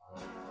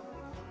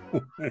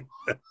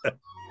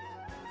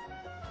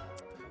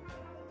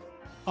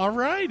 All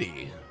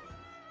righty.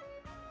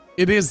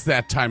 It is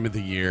that time of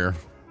the year.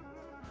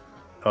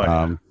 Oh,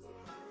 yeah.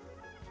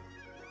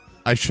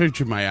 I showed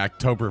you my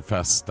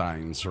Oktoberfest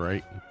steins,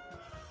 right?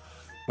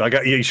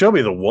 You showed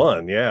me the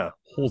one, yeah.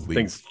 Holy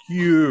Thing's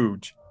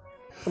huge.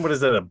 What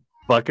is that? A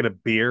bucket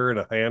of beer and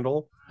a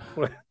handle?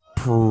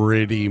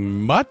 pretty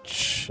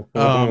much.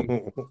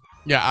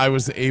 Yeah, I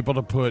was able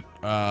to put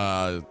 2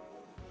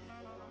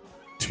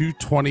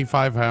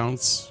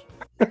 25-ounce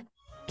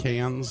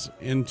cans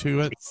into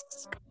it.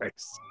 Jesus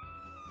Christ.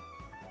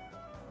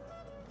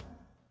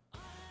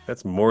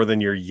 That's more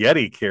than your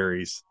Yeti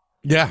carries.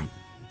 Yeah.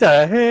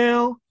 The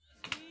hell?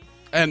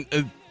 And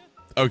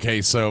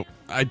okay, so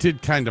I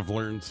did kind of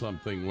learn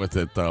something with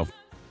it, though.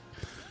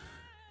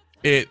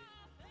 It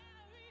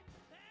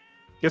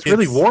gets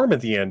really warm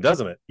at the end,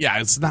 doesn't it? Yeah,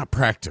 it's not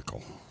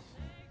practical.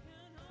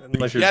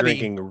 Unless you're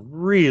drinking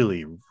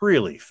really,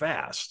 really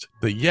fast.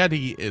 The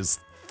Yeti is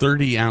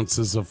 30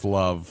 ounces of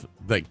love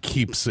that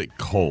keeps it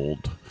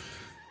cold.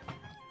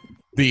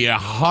 The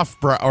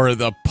Hofbräu or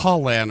the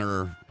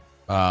Paulaner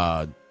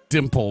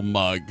dimple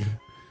mug.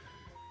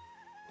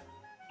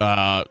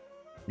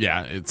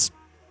 Yeah, it's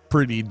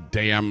pretty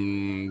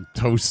damn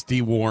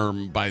toasty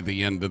warm by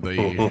the end of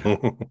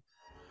the.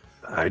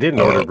 I didn't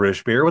order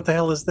British beer. What the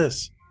hell is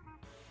this?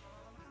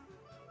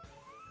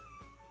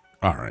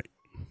 All right.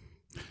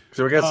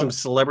 So we got some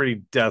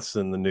celebrity deaths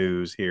in the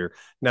news here.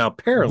 Now,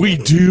 apparently.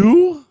 We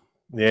do?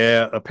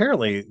 Yeah,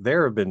 apparently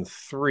there have been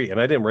 3, and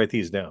I didn't write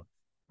these down.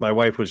 My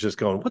wife was just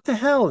going, what the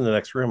hell, in the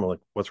next room? I'm like,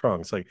 what's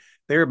wrong? It's like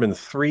there have been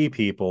 3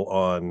 people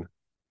on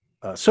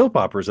soap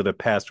operas that have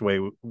passed away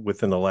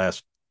within the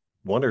last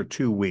 1 or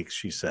 2 weeks,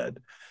 she said.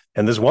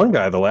 And this one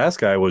guy, the last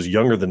guy, was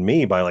younger than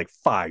me by like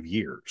 5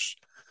 years.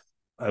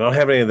 I don't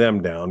have any of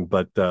them down,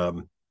 but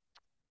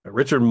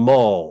Richard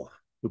Mull,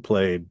 who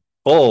played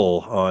Bull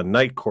on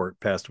Night Court,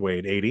 passed away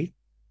at 80.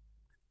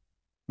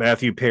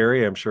 Matthew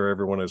Perry, I'm sure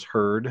everyone has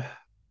heard,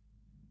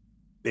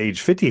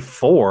 age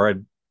 54. I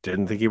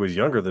didn't think he was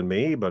younger than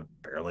me, but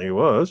apparently he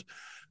was.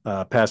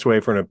 Passed away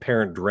for an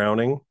apparent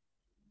drowning.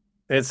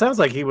 And it sounds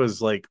like he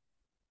was like,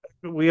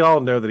 we all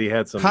know that he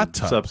had some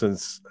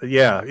substance.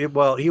 Yeah.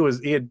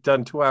 He had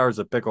done 2 hours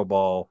of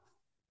pickleball,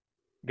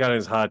 got in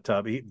his hot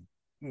tub.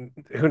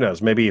 Who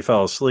knows? Maybe he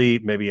fell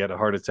asleep. Maybe he had a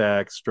heart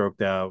attack,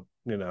 stroked out.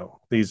 He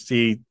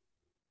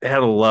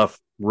had a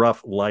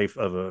rough life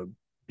of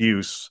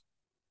abuse.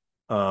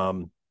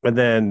 And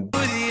then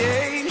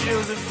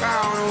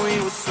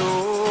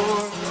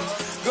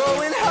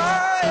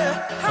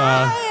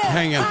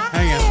hang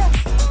on.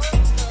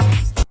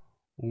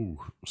 Ooh,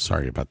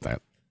 sorry about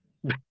that.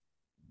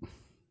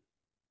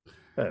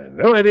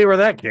 No idea where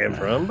that came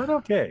from, but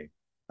okay.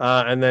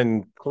 And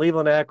then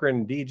Cleveland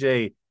Akron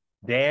DJ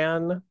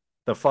Dan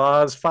the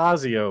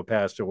Fazio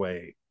passed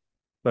away.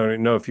 I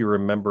don't know if you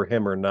remember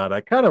him or not. I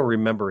kind of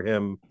remember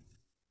him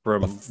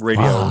from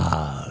radio.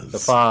 The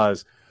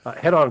Foz.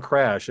 Head-on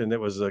crash, and it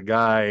was a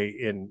guy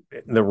in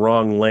the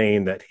wrong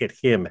lane that hit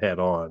him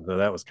head-on. So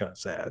that was kind of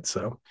sad.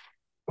 So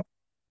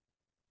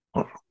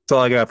that's all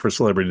I got for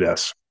celebrity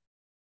deaths.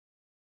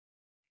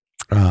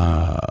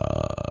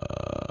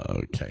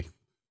 Okay.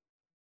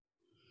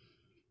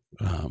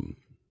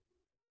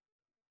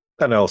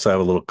 And I also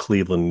have a little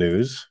Cleveland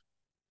news.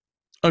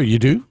 Oh, you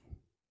do?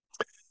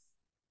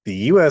 A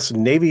U.S.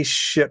 Navy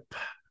ship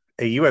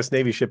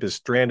is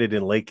stranded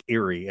in Lake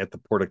Erie at the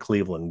Port of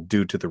Cleveland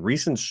due to the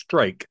recent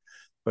strike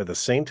by the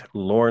St.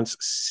 Lawrence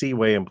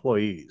Seaway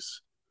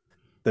employees.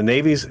 The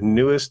Navy's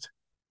newest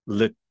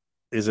littoral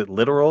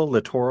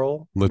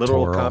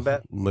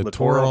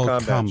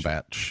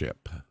combat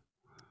ship.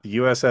 The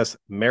USS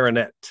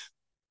Marinette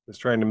is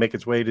trying to make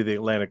its way to the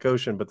Atlantic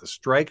Ocean, but the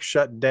strike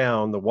shut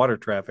down the water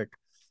traffic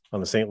on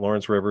the St.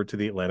 Lawrence River to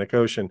the Atlantic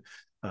Ocean.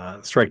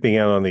 Strike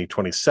began on the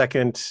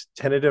 22nd.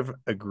 Tentative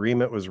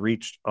agreement was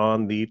reached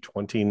on the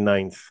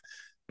 29th.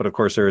 But of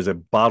course, there is a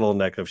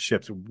bottleneck of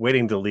ships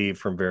waiting to leave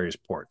from various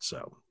ports.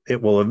 So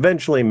it will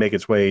eventually make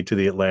its way to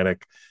the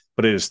Atlantic,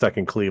 but it is stuck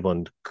in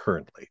Cleveland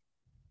currently.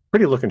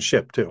 Pretty looking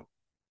ship, too.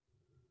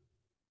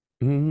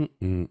 I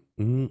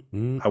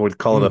would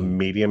call it a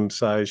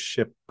medium-sized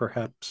ship,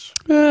 perhaps.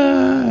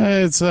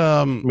 It's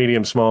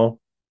medium small.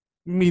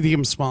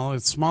 Medium small.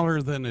 It's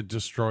smaller than a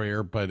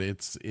destroyer, but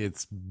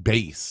it's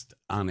based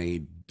on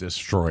a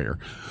destroyer.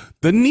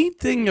 The neat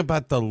thing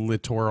about the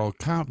littoral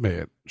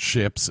combat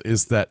ships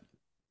is that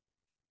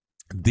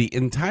the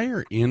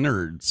entire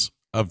innards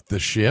of the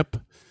ship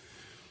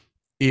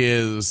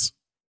is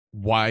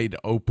wide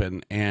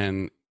open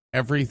and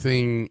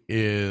everything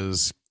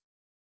is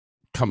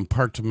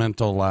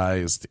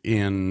compartmentalized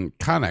in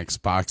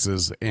Connex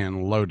boxes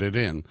and loaded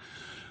in.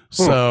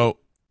 So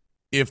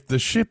if the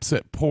ship's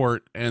at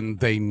port and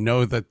they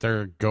know that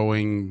they're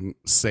going,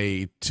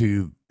 say,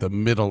 to the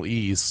Middle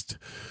East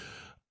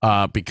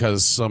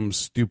because some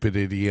stupid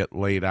idiot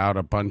laid out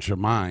a bunch of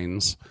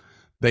mines,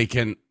 they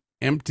can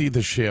empty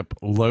the ship,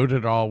 load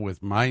it all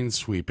with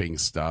mine-sweeping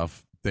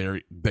stuff.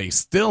 They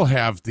still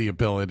have the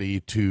ability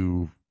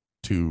to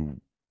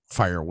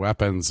fire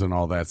weapons and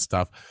all that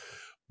stuff,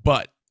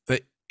 but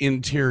the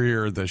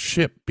interior of the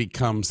ship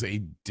becomes a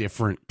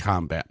different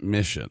combat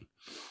mission.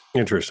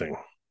 Interesting.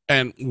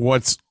 And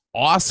what's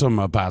awesome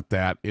about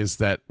that is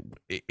that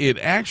it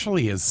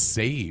actually has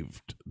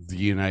saved the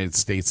United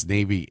States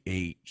Navy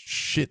a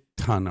shit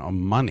ton of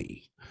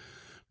money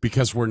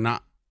because we're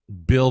not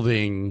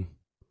building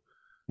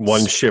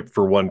one ship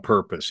for one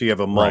purpose. You have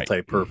a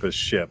multi-purpose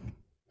ship.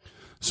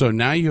 So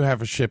now you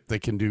have a ship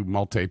that can do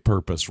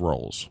multi-purpose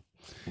roles.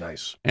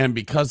 Nice. And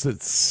because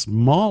it's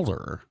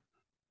smaller,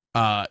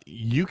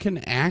 you can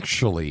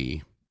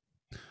actually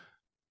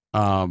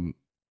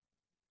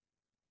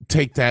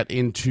take that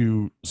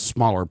into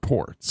smaller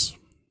ports.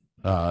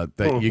 The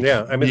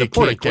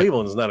port of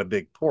Cleveland is not a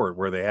big port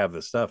where they have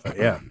this stuff.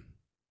 Yeah.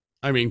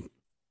 I mean,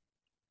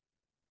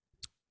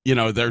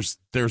 there's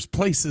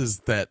places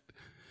that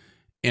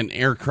an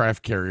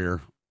aircraft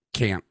carrier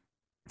can't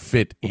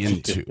fit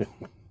into.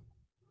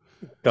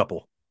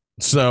 Couple.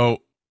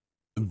 So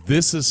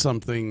this is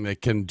something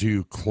that can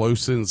do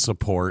close-in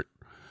support.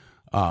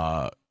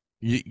 On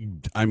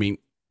the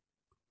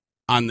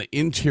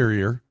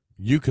interior,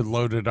 you could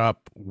load it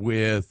up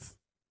with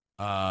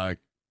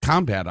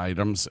combat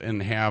items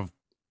and have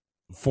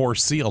 4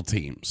 SEAL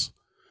teams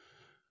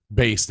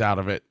based out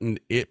of it,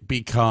 and it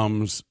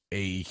becomes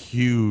a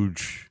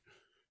huge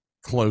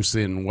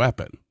close-in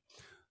weapon.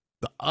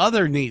 The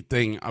other neat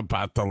thing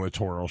about the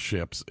littoral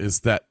ships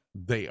is that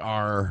they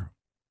are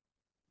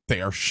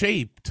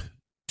shaped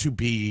to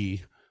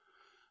be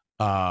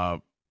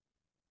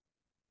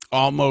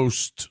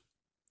almost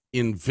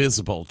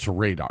invisible to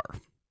radar.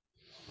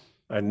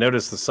 I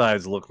noticed the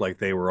sides looked like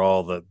they were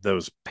all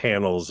those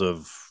panels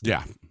of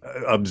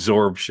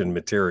absorption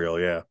material.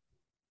 Yeah.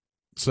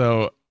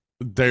 So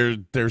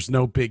there's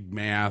no big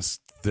mass.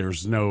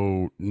 There's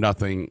no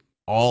nothing.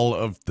 All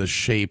of the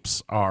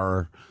shapes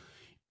are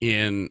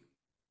in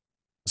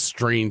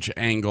strange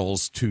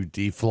angles to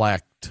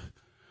deflect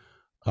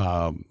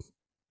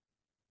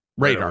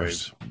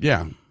radars.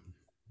 Yeah.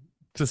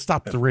 To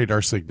stop the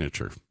radar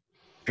signature.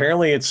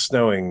 Apparently it's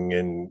snowing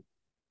in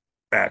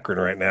Akron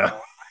right now.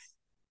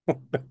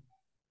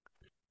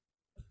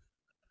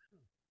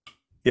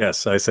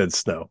 Yes, I said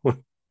snow.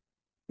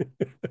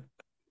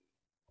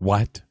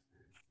 What?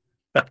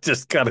 I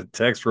just got a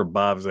text from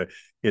Bob saying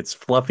it's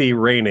fluffy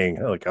raining.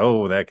 I'm like,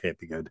 oh, that can't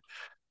be good.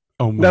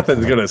 Oh,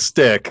 nothing's gonna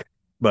stick.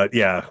 But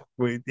yeah,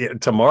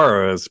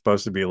 tomorrow is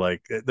supposed to be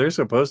like there's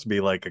supposed to be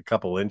like a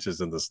couple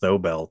inches in the snow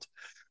belt.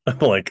 I'm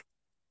like,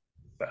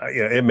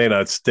 yeah, it may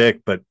not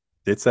stick, but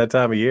it's that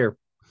time of year.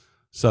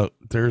 So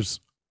there's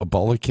a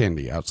bowl of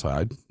candy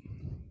outside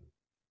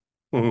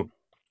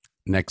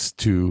next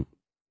to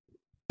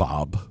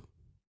Bob.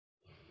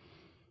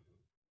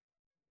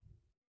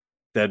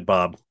 Dead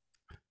Bob.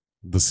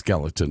 The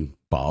skeleton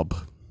Bob.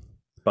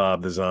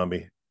 Bob the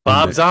zombie.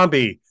 Bob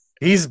Zombie.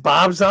 He's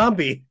Bob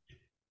Zombie.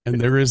 And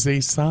there is a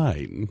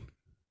sign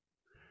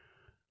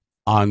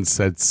on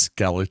said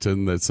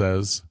skeleton that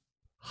says,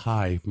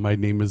 "Hi, my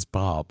name is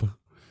Bob."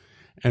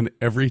 And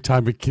every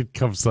time a kid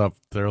comes up,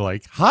 they're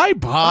like, "Hi,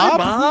 Bob."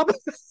 Hi, Bob.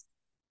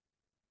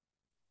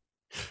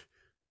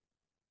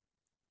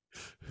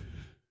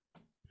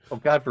 Oh,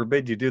 God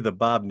forbid you do the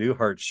Bob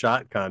Newhart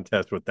shot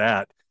contest with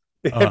that.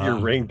 Have your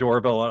Ring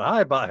doorbell on.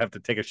 Hi, Bob. I have to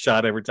take a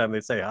shot every time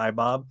they say hi,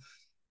 Bob.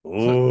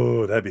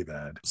 Oh, that'd be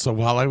bad. So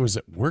while I was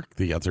at work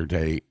the other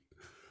day,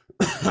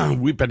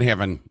 we've been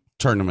having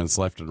tournaments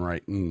left and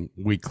right, and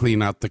we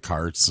clean out the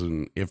carts.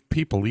 And if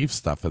people leave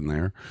stuff in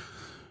there,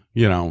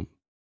 you know,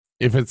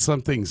 if it's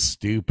something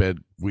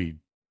stupid, we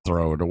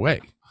throw it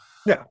away.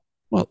 Yeah.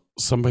 Well,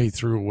 somebody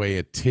threw away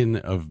a tin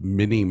of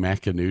mini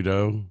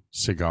Macanudo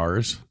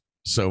cigars.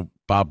 So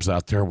Bob's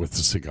out there with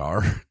the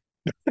cigar.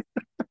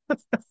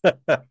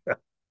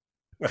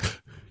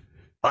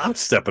 I'm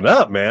stepping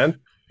up, man.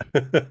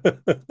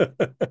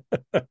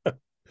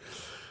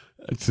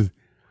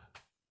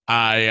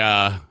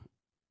 I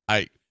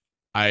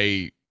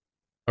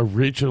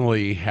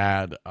originally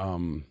had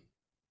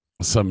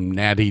some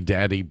Natty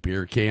Daddy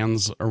beer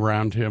cans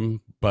around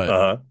him,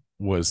 but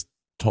was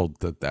told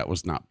that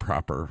was not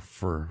proper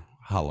for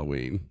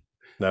Halloween.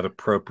 Not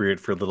appropriate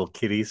for little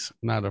kitties.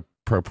 Not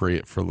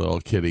appropriate for little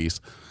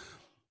kitties.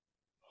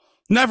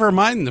 Never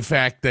mind the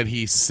fact that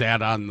he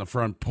sat on the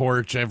front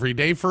porch every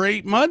day for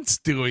 8 months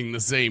doing the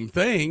same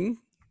thing,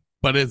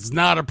 but it's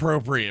not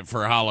appropriate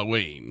for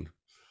Halloween.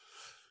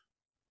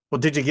 Well,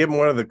 did you give him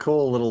one of the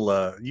cool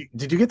little,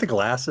 did you get the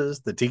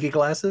glasses, the tiki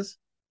glasses?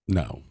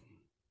 No.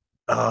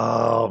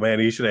 Oh, man,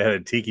 he should have had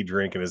a tiki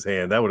drink in his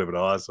hand. That would have been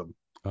awesome.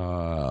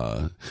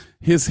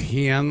 His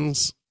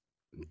hands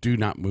do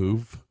not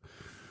move,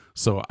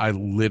 so I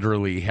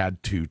literally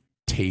had to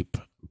tape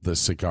the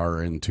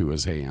cigar into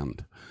his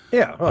hand.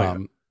 Yeah.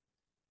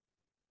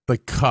 The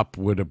cup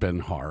would have been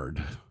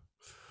hard.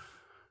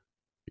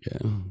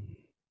 Yeah.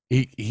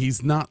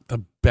 He's not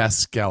the best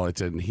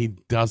skeleton. He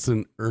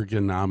doesn't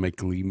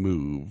ergonomically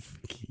move.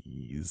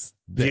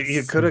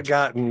 You could have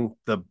gotten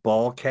the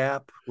ball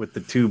cap with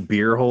the 2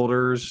 beer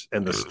holders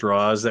and the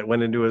straws that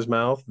went into his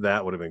mouth.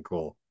 That would have been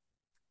cool.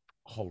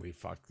 Holy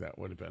fuck, that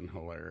would have been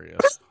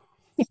hilarious.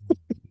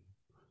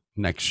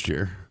 Next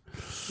year.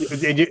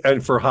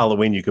 And for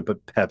Halloween, you could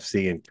put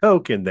Pepsi and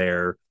Coke in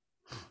there,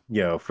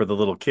 you know, for the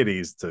little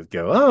kiddies to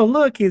go, oh,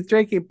 look, he's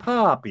drinking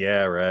pop.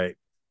 Yeah, right.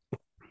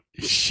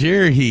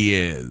 Sure he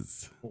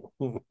is.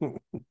 What do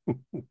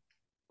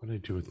I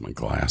do with my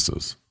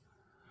glasses?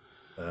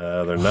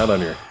 They're not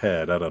on your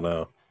head. I don't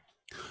know.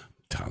 I'm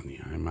telling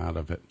you, I'm out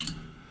of it.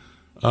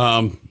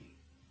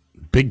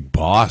 Big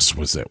Boss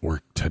was at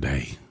work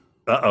today.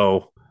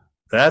 Uh-oh.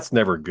 That's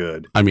never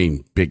good. I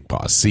mean, Big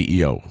Boss,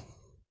 CEO.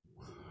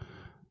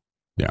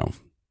 Yeah.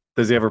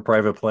 Does he have a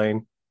private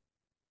plane?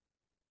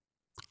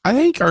 I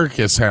think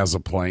Arcus has a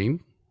plane.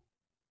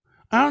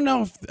 I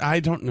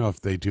don't know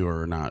if they do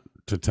or not,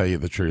 to tell you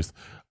the truth.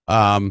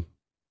 The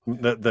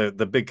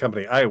big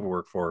company I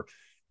work for,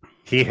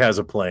 he has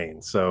a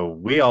plane, so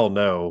we all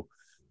know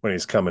when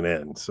he's coming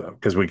in. So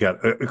because we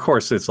got, of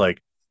course, it's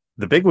like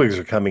the big wigs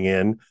are coming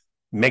in,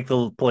 make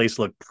the place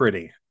look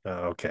pretty.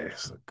 Okay,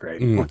 so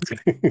great.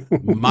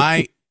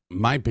 My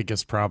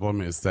biggest problem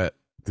is that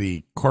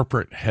the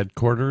corporate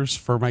headquarters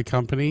for my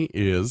company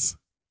is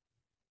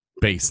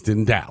based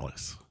in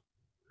Dallas.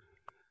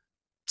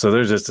 So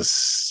there's just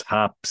a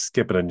hop,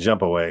 skip, and a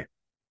jump away.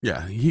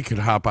 Yeah, he could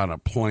hop on a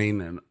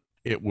plane and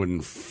it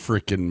wouldn't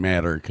freaking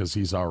matter because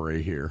he's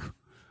already here.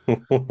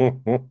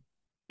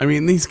 I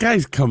mean, these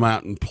guys come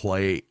out and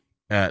play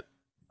at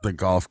the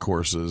golf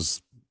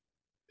courses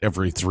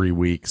every 3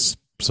 weeks,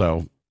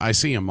 so I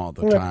see them all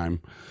the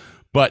time.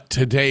 But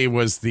today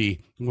was the,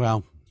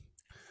 well,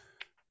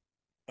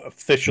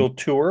 official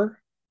tour.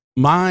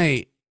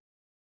 My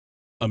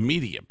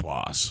immediate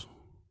boss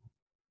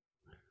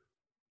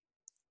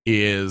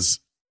is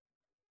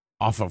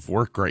off of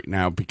work right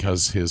now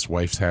because his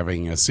wife's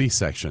having a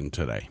C-section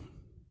today.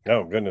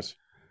 Oh, goodness.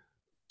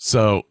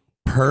 So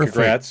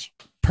perfect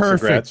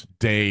Congrats.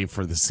 day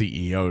for the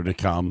CEO to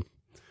come.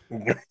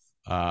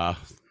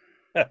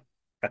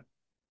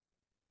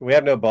 We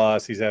have no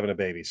boss. He's having a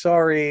baby.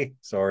 Sorry.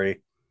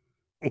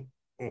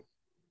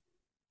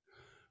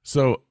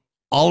 So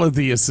all of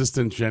the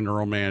assistant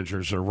general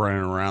managers are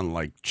running around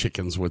like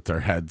chickens with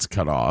their heads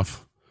cut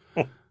off.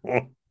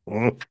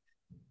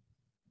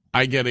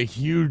 I get a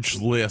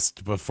huge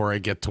list before I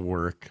get to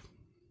work.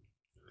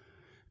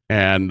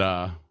 And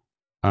I'm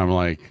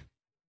like,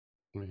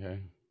 okay.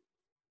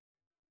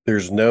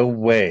 There's no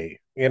way,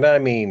 and I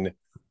mean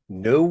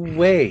no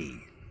way,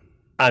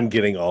 I'm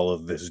getting all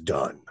of this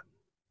done.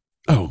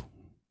 Oh.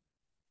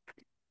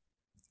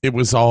 It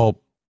was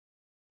all,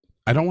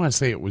 I don't want to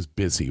say it was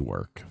busy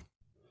work.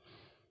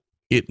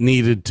 It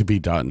needed to be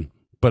done,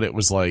 but it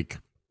was like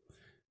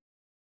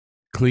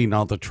clean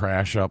all the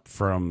trash up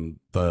from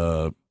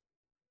the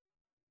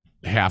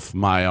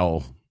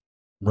half-mile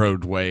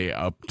roadway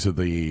up to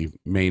the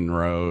main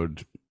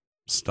road,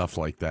 stuff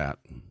like that.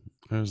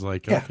 I was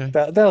like, Yeah, okay.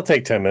 that'll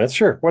take 10 minutes.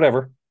 Sure,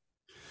 whatever.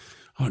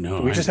 Oh,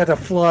 no. We just had a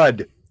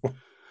flood.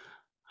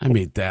 I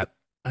made that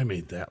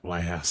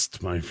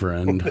last, my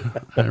friend.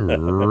 I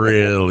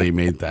really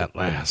made that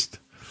last.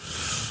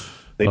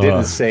 They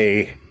didn't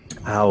say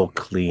how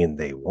clean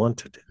they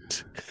wanted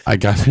it. I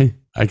got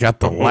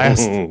the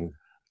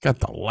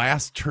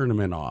last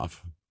tournament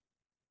off.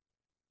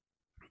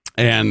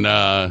 And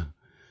that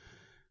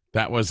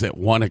was at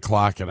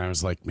 1:00, and I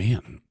was like,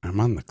 man, I'm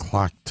on the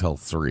clock till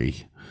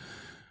 3.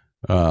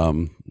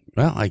 Well,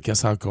 I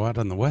guess I'll go out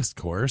on the West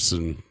Course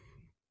and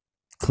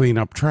clean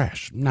up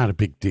trash. Not a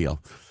big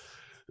deal.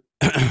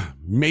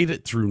 Made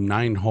it through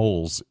 9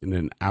 holes in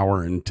an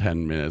hour and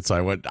 10 minutes.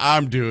 I went,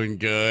 I'm doing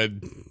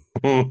good.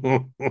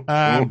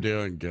 I'm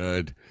doing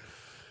good.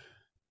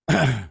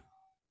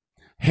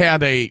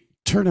 Had a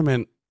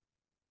tournament.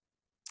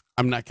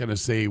 I'm not going to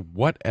say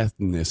what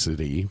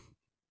ethnicity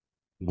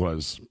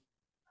was,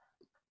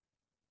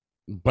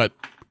 but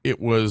it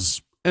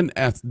was an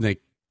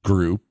ethnic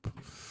group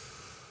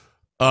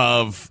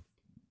of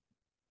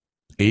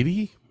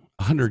 80,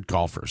 100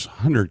 golfers,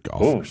 100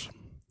 golfers.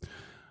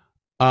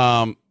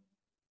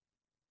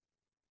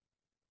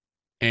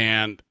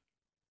 And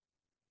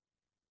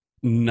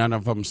none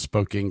of them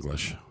spoke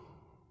English.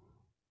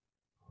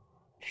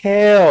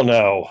 Hell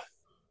no.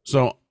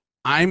 So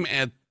I'm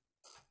at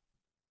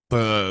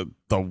the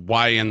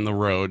Y in the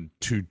road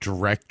to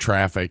direct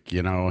traffic.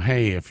 You know,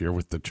 hey, if you're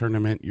with the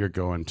tournament, you're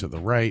going to the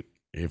right.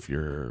 If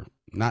you're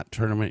not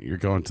tournament, you're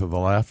going to the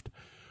left.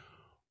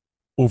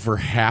 Over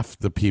half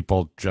the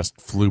people just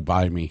flew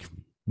by me,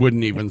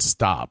 wouldn't even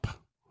stop.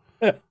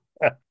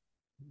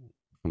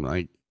 I'm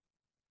like,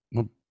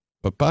 well,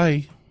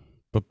 bye-bye.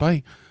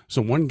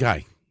 So one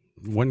guy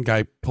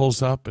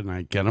pulls up and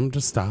I get him to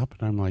stop.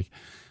 And I'm like,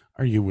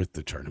 are you with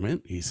the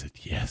tournament? He said,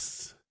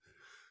 yes.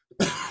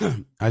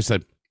 I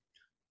said,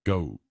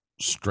 go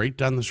straight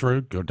down this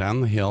road, go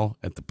down the hill.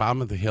 At the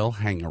bottom of the hill,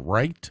 hang a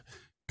right,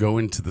 go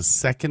into the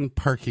second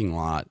parking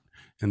lot,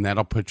 and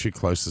that'll put you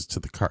closest to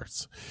the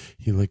carts.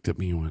 He looked at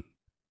me and went,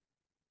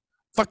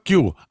 fuck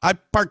you. I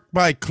parked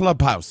by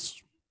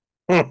clubhouse.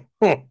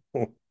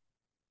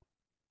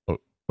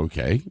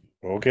 Okay.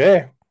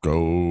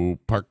 Go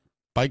park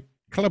by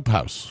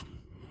clubhouse.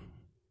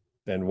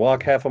 Then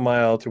walk half a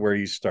mile to where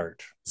you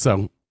start.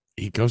 So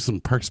he goes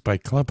and parks by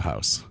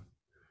clubhouse.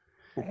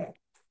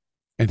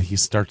 And he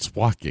starts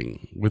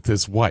walking with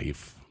his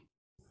wife.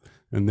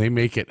 And they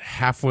make it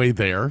halfway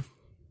there.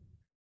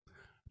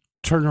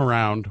 Turn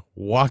around,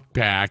 walk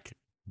back,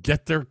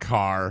 get their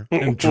car,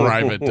 and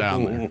drive it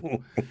down there.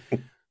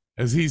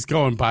 As he's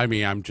going by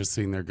me, I'm just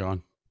sitting there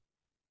going,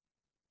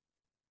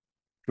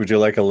 would you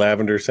like a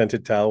lavender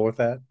scented towel with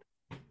that?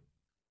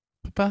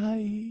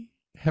 bye.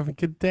 Have a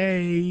good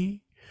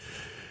day.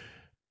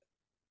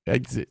 I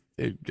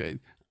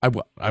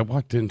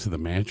walked into the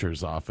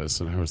manager's office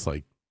and I was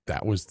like,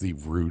 that was the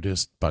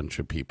rudest bunch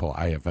of people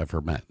I have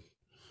ever met.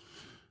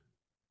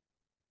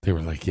 They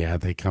were like, yeah,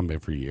 they come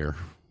every year.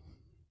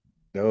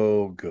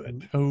 Oh,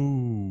 good.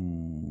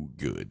 Oh,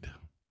 good.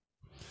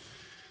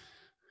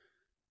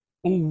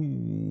 Oh,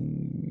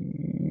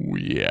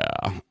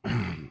 yeah.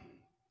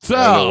 So,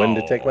 I know when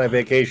to take my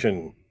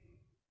vacation.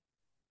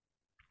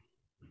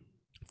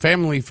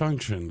 Family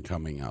function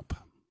coming up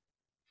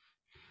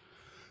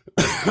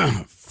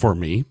for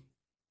me.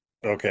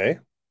 Okay.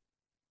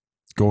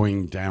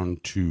 Going down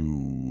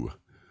to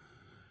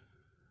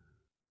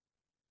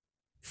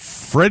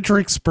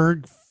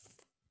Fredericksburg,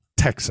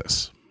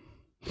 Texas.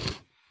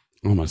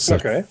 Almost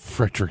said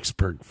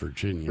Fredericksburg,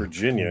 Virginia.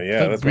 Virginia,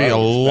 yeah. That'd be a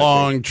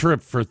long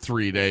trip for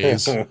 3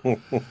 days.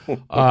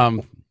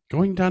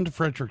 Going down to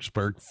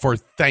Fredericksburg for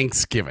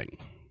Thanksgiving.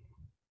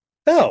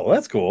 Oh,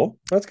 that's cool.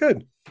 That's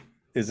good.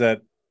 Is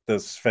that the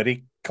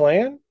Sveti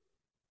clan?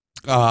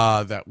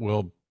 That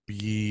will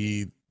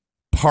be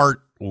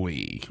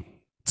partly.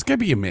 It's going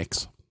to be a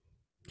mix.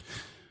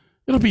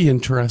 It'll be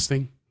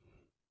interesting.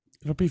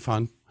 It'll be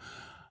fun.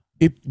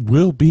 It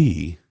will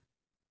be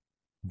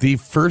The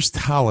first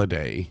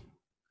holiday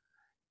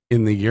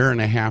in the year and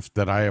a half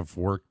that I have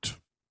worked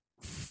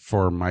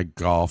for my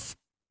golf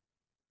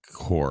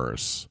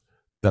course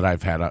that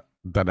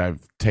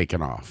I've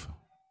taken off.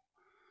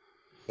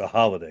 The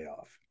holiday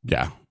off.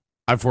 Yeah.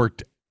 I've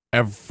worked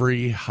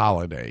every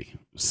holiday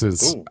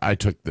since I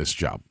took this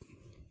job.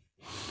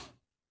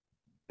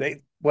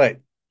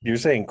 You're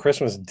saying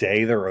Christmas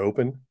Day they're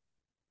open?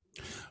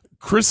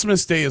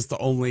 Christmas Day is the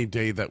only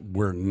day that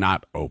we're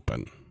not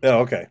open. Oh,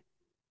 okay.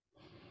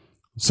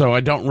 So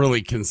I don't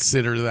really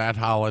consider that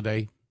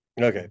holiday.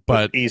 Okay.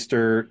 But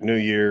Easter, New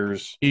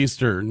Year's,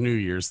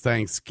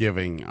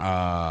 Thanksgiving,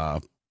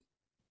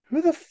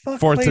 who the fuck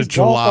 4th plays of golf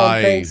July,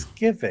 on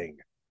Thanksgiving?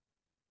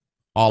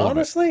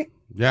 Honestly? Of it.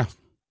 Yeah.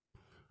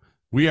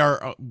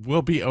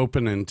 We'll be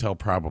open until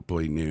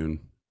probably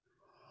noon.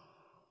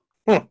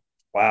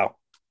 Wow.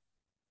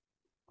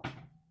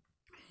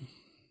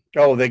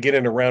 Oh, they get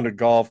in a round of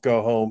golf,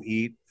 go home,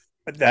 eat.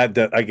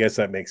 That I guess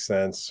that makes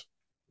sense.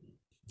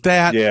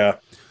 Yeah.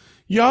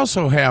 You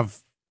also have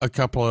a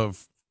couple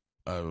of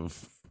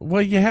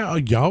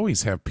you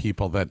always have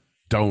people that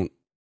don't,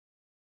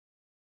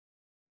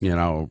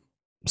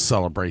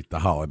 celebrate the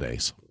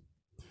holidays.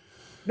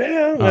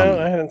 Yeah, no,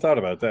 I hadn't thought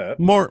about that.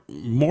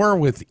 More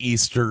with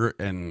Easter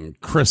and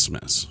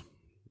Christmas,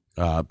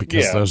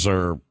 because those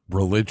are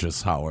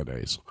religious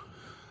holidays.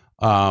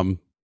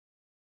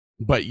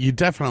 But you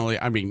definitely,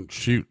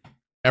 shoot,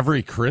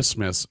 every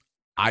Christmas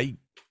I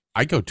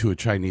go to a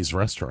Chinese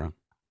restaurant.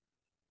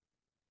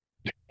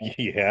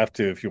 You have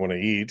to if you want to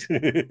eat.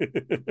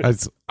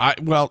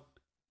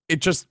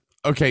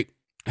 Okay.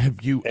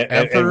 Have you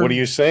ever? And what do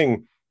you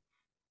sing?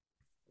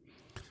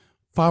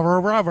 Sorry.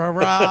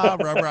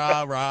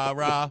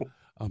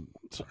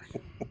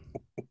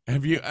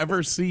 Have you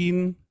ever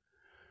seen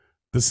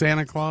the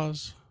Santa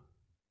Claus?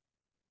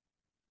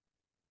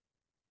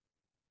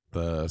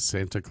 The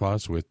Santa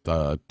Claus with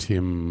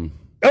Tim.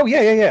 Oh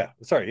yeah.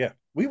 Sorry, yeah.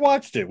 We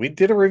watched it. We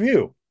did a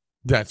review.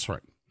 That's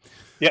right.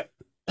 Yeah.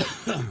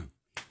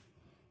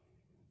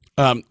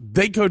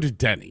 They go to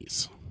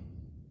Denny's.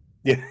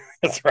 Yeah,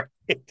 that's right.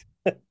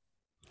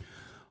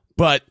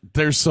 But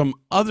there's some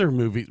other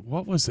movies.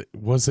 What was it? It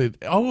was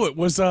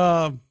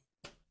the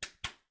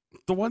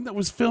one that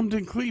was filmed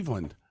in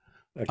Cleveland.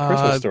 A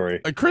Christmas Story.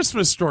 A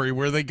Christmas Story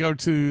where they go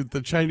to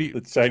the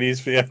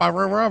Chinese. Yeah.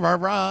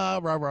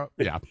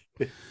 Yeah.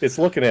 It's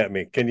looking at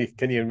me. Can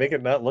you make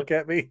it not look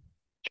at me?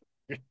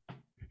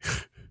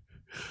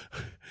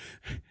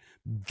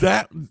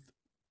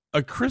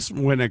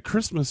 When A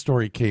Christmas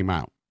Story came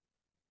out.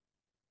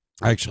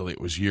 Actually, it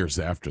was years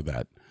after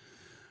that.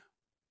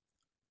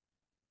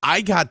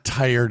 I got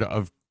tired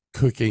of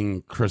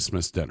cooking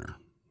Christmas dinner,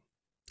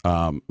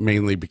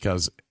 mainly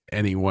because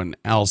anyone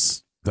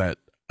else that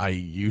I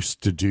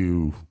used to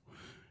do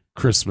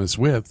Christmas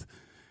with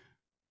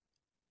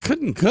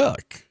couldn't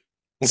cook.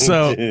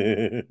 So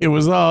it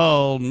was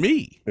all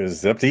me. It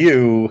was up to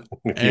you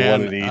if you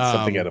wanted to eat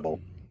something edible.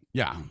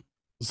 Yeah.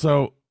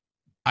 So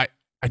I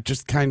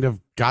just kind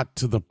of got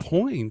to the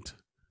point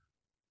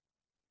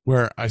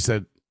where I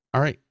said,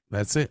 all right,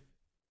 that's it.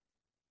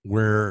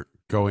 We're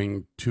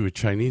going to a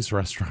Chinese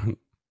restaurant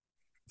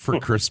for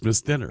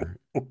Christmas dinner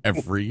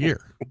every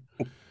year.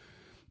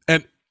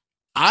 And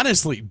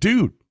honestly,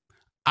 dude,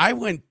 I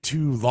went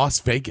to Las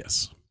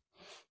Vegas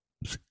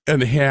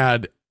and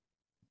had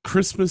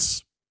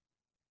Christmas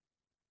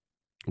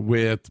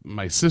with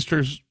my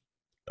sisters,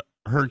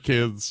 her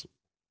kids,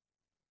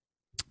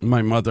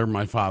 my mother,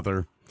 my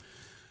father,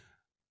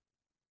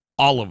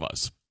 all of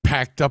us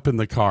packed up in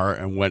the car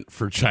and went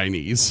for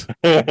Chinese.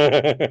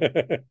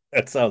 That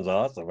sounds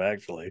awesome,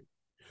 actually.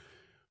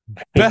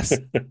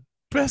 Best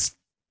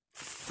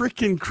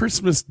freaking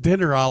Christmas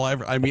dinner I'll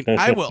ever.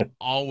 I will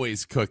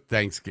always cook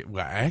Thanksgiving.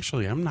 Well,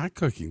 actually, I'm not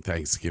cooking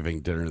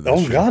Thanksgiving dinner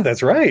this year. God,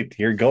 that's right.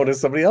 You're going to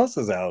somebody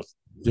else's house.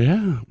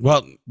 Yeah.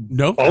 Well,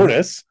 no.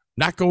 Bonus.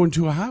 Not going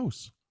to a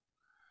house.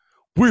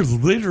 We're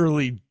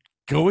literally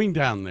going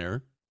down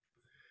there.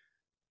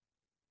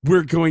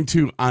 We're going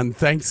to, on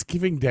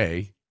Thanksgiving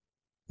Day,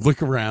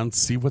 look around,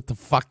 see what the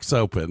fuck's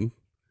open,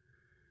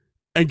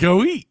 and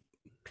go eat.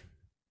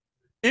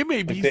 It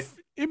may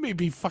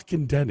be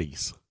fucking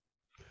Denny's.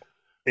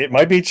 It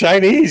might be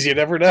Chinese. You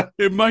never know.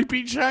 It might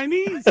be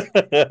Chinese.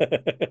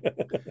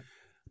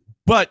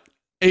 But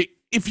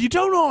if you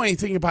don't know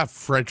anything about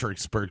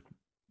Fredericksburg,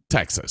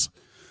 Texas,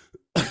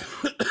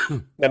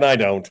 and I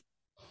don't.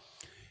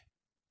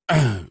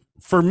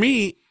 For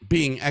me,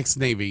 being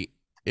ex-Navy,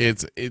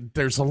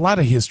 there's a lot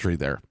of history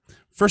there.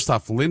 First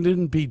off,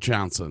 Lyndon B.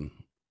 Johnson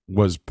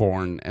was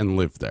born and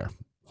lived there.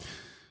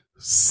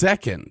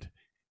 Second,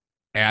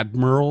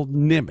 Admiral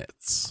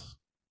Nimitz.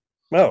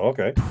 Oh,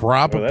 okay.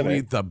 Probably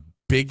the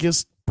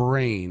biggest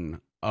brain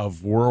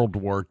of World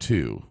War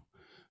II.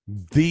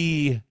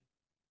 The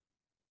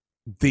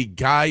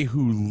guy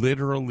who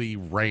literally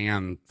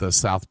ran the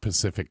South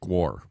Pacific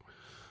War.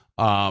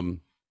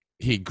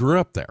 He grew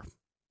up there.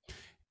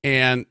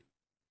 And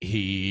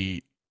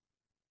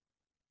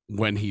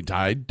when he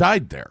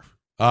died there.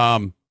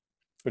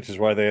 Which is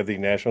why they have the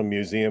National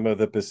Museum of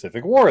the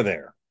Pacific War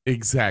there.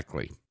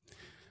 Exactly.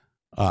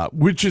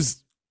 Which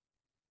is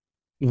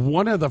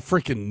one of the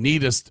freaking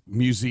neatest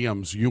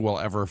museums you will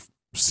ever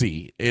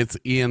see. It's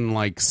in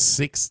like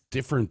 6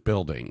 different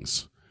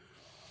buildings.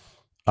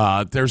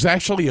 There's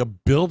actually a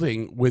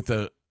building with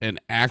an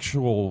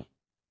actual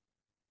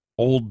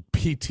old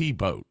PT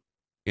boat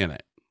in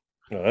it.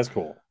 Oh, that's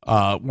cool.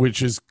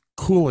 Which is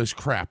cool as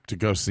crap to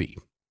go see.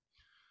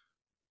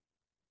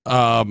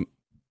 But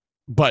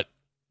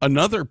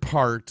another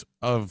part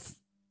of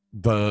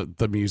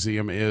the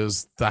museum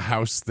is the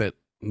house that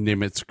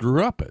Nimitz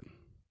grew up in.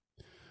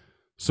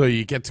 So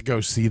you get to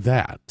go see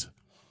that.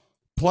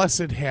 Plus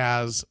it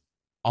has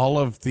all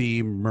of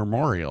the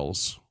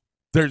memorials.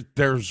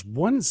 There's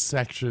one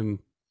section,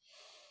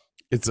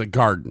 it's a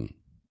garden,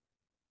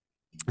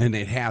 and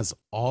it has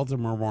all the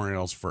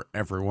memorials for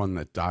everyone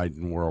that died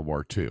in World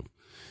War II.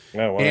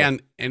 Oh, wow.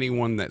 And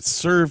anyone that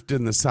served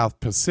in the South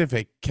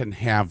Pacific can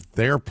have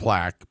their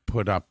plaque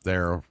put up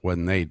there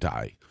when they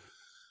die.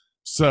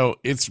 So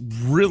it's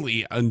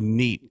really a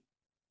neat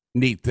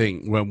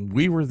thing. When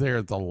we were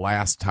there the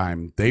last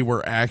time, they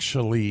were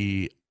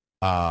actually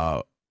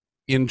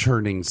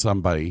interning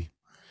somebody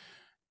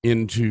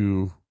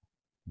into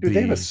Dude,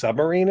 they have a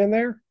submarine in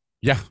there?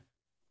 Yeah.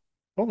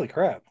 Holy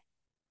crap.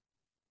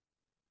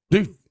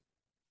 Dude,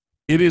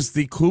 it is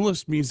the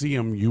coolest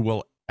museum you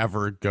will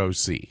ever go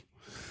see.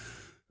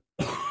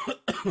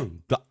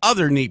 The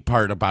other neat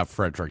part about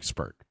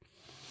Fredericksburg,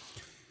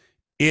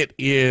 it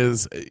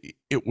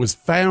was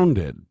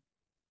founded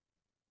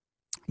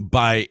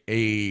by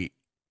a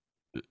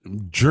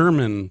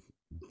German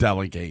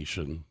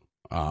delegation.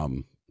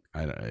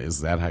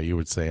 Is that how you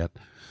would say it?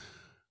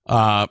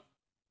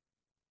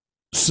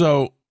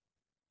 So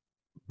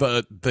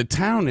the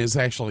town is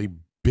actually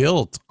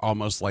built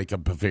almost like a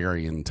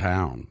Bavarian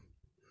town.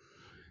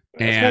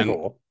 That's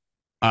cool.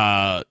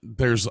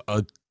 There's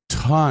a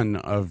ton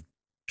of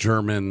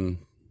German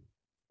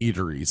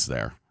eateries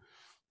there.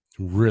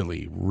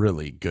 Really,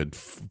 really good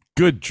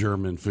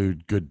German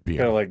food, good beer.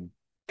 Kind of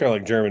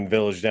like German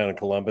Village down in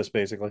Columbus,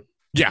 basically.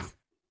 Yeah,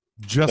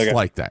 just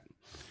like that.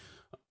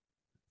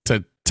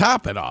 To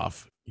top it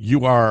off,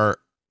 you are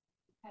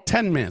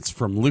 10 minutes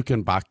from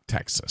Lukenbach,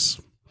 Texas.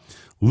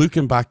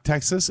 Lukenbach,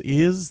 Texas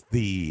is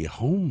the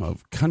home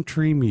of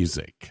country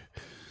music.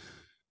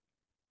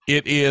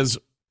 It is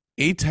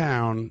a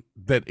town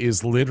that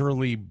is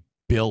literally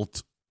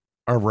built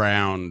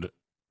around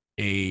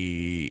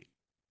a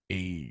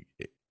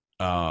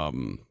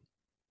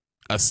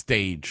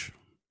stage.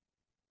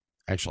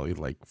 Actually,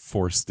 like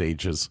 4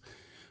 stages.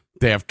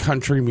 They have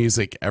country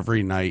music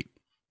every night,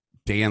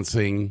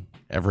 dancing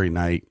every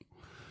night.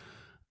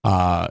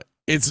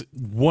 It's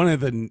one of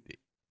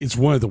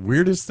the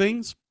weirdest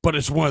things, but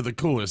it's one of the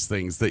coolest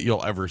things that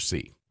you'll ever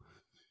see.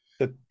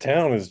 The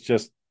town is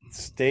just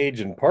stage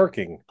and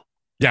parking.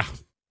 Yeah.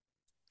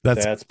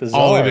 That's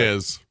bizarre. All it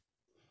is.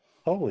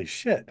 Holy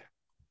shit.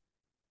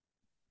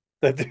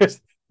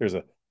 There's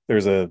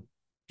a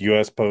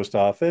US Post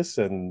Office,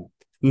 and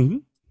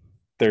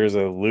there's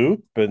a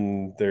loop,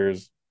 and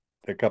there's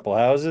a couple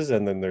houses,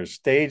 and then there's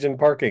stage and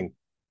parking.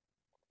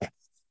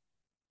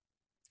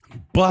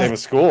 But they have a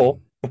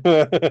school.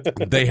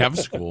 They have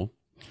a school.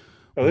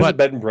 Oh, there's a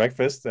bed and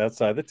breakfast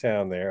outside the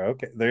town there.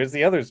 Okay. There's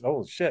the others.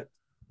 Oh shit.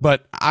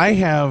 But I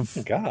have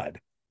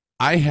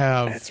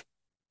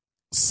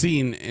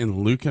seen in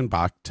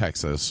Lukenbach,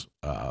 Texas,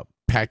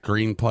 Pat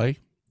Green play,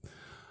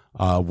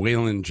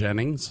 Waylon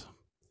Jennings.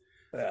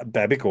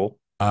 That'd be cool.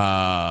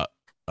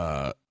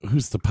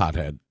 Who's the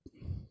pothead?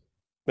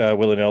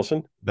 Willie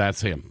Nelson.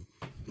 That's him.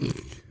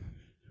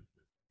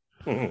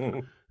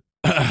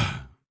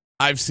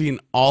 I've seen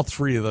all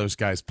 3 of those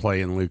guys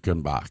play in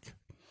Lukenbach.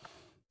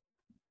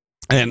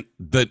 And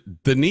the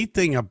neat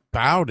thing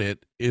about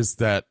it is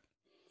that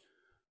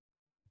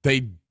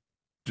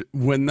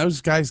when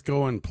those guys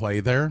go and play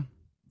there,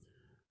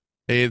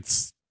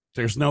 there's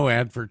no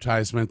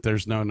advertisement,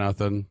 there's no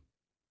nothing.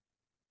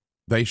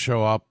 They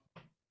show up,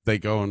 they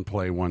go and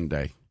play one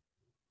day.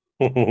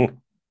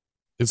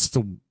 It's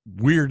the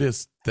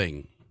weirdest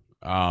thing.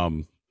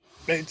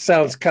 It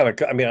sounds kind of,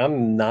 I mean,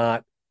 I'm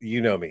not,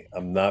 you know me,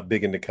 I'm not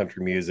big into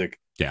country music.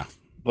 Yeah.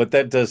 But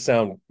that does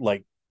sound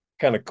like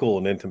kind of cool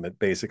and intimate,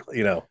 basically.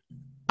 You know,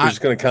 we're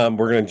just going to come,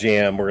 we're going to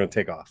jam, we're going to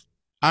take off.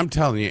 I'm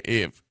telling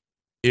you,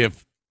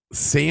 if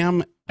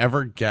Sam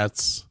ever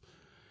gets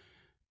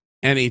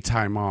any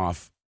time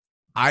off,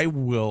 I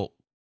will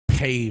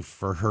pay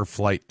for her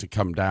flight to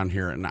come down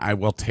here, and I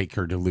will take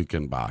her to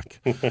Lukenbach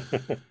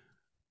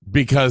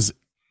because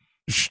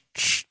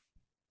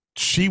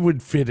she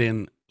would fit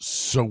in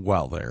so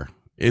well there.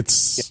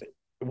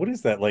 What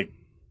is that, like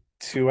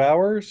 2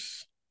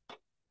 hours?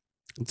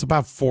 It's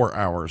about 4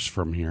 hours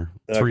from here.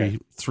 Okay.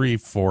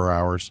 4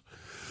 hours.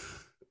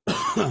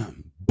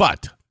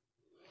 But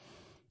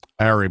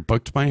I already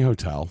booked my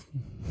hotel.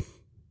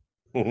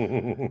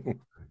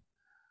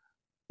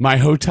 My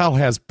hotel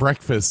has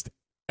breakfast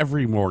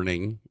every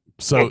morning.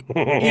 So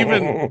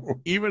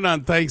even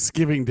on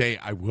Thanksgiving Day,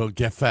 I will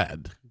get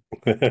fed.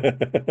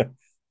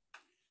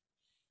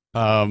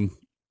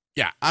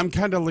 Yeah, I'm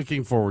kind of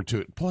looking forward to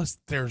it. Plus,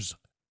 there's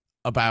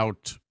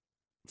about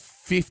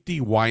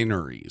 50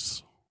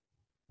 wineries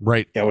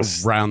right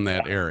around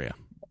that area.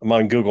 I'm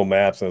on Google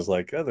Maps and I was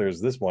like, oh, there's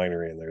this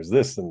winery and there's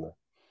this, and the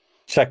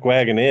Czech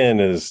Wagon Inn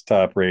is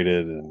top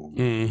rated,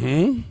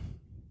 and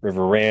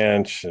River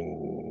Ranch,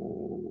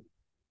 and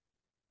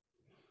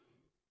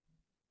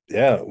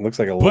yeah, it looks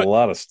like a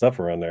lot of stuff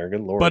around there.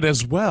 Good Lord. But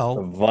as well,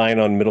 a vine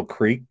on Middle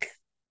Creek.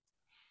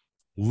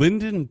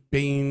 Lyndon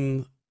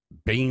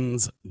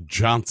Baines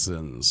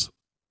Johnson's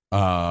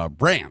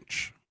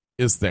branch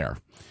is there.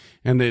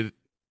 And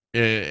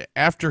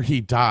after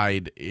he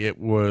died, it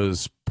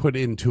was put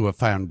into a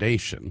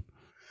foundation.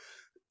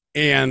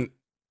 And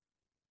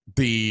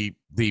the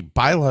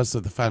bylaws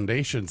of the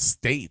foundation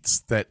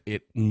states that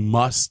it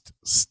must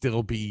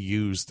still be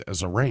used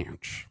as a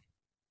ranch.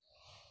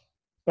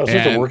 Oh, so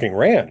it's a working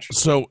ranch.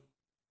 So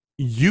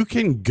you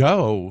can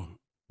do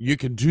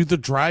the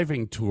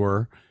driving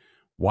tour.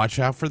 Watch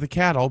out for the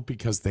cattle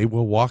because they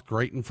will walk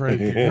right in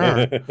front of your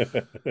car.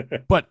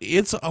 But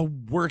it's a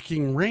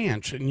working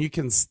ranch, and you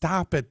can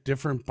stop at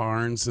different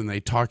barns, and they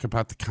talk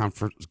about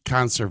the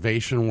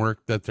conservation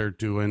work that they're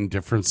doing,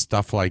 different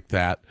stuff like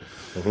that.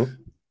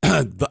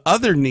 The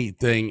other neat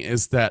thing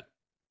is that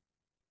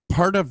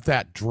part of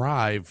that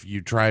drive, you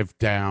drive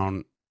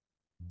down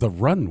the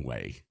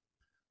runway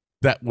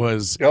that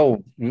was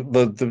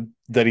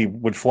that he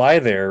would fly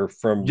there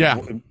from.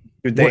 Yeah.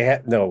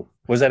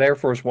 Was that Air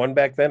Force One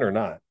back then or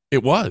not?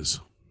 It was.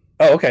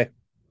 Oh, okay.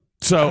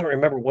 So I don't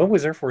remember, when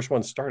was Air Force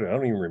One started. I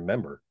don't even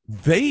remember.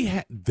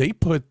 They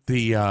put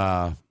the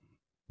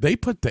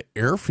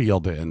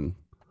airfield in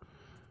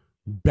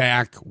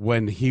back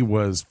when he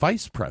was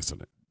vice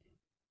president,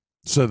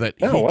 so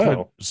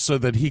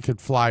that he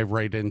could fly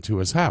right into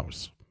his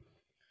house.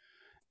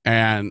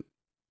 And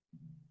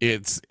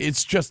it's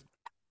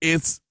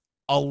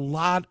a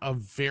lot of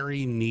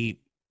very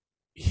neat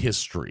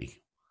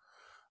history.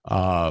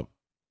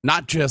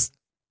 Not just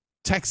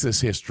Texas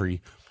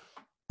history,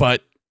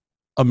 but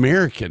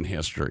American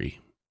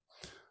history.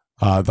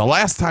 The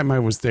last time I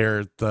was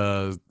there,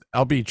 the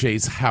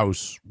LBJ's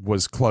house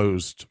was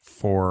closed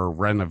for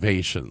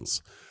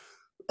renovations.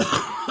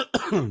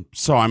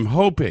 So I'm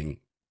hoping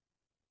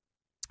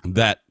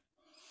that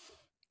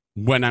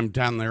when I'm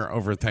down there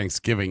over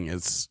Thanksgiving,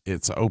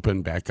 it's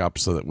open back up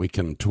so that we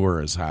can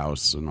tour his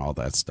house and all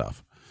that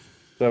stuff.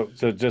 So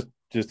just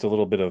a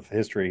little bit of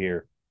history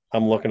here.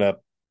 I'm looking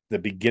up the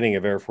beginning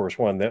of Air Force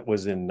One. That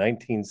was in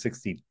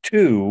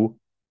 1962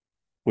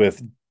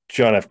 with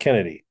John F.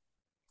 Kennedy,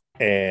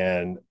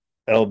 and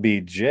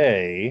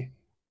LBJ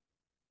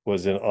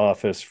was in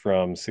office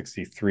from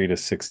 63 to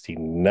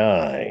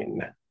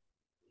 69.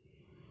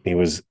 He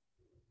was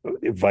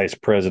vice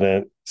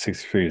president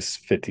 63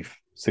 to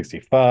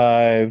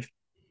 65.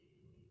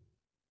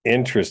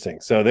 Interesting.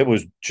 So that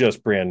was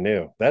just brand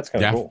new. That's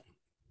kind of cool.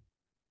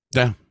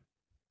 Yeah.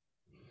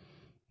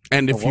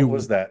 And if what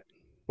was that?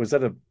 Was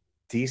that a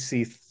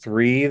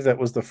DC-3 that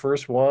was the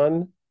first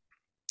one?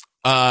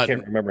 I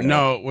can't remember now.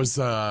 No, it was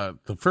the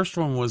first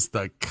one was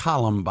the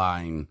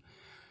Columbine,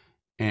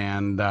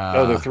 and the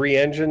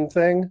 3-engine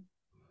thing.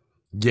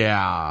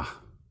 Yeah,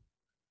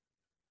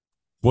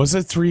 was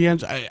it 3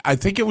 engine? I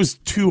think it was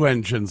 2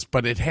 engines,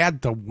 but it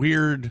had the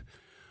weird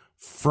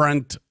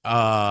front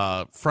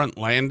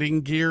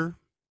landing gear.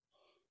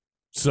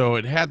 So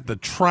it had the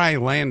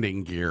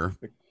tri-landing gear.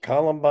 The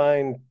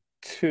Columbine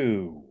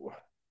 2.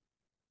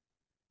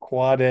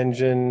 Quad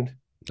engine.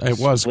 It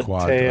was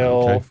quad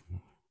tail. Okay.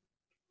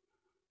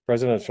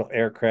 Presidential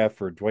aircraft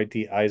for Dwight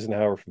D.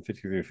 Eisenhower from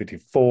 53 to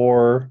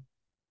 54.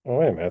 Oh,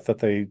 wait a minute. I thought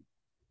they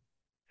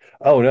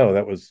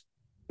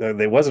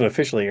wasn't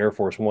officially Air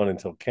Force One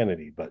until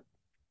Kennedy, but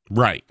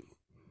right.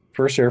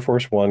 First Air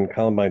Force One,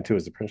 Columbine 2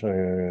 is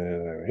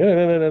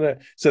the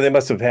so they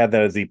must have had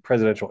that as the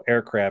presidential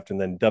aircraft and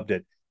then dubbed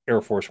it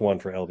Air Force One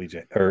for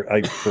LBJ or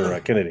for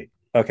Kennedy.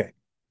 Okay.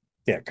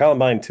 Yeah,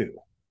 Columbine 2.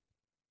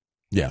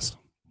 Yes.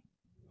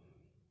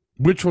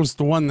 Which was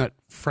the one that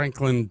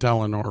Franklin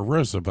Delano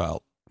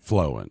Roosevelt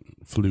flew in.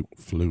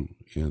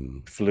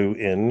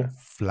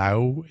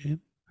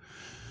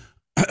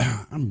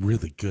 I'm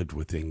really good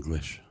with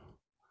English.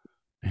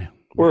 Man,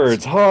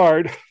 words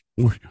hard.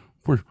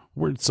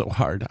 Words so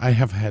hard. I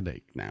have a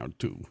headache now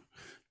too,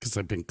 because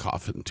I've been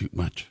coughing too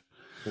much.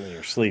 And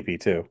you're sleepy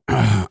too.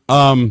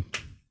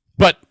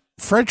 But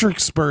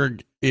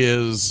Fredericksburg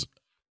is.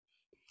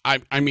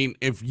 I mean,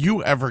 if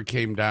you ever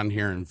came down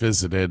here and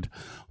visited,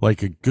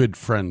 like a good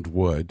friend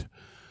would,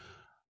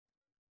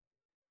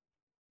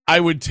 I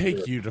would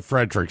take you to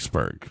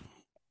Fredericksburg.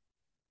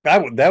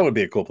 That would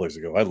be a cool place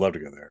to go. I'd love to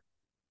go there.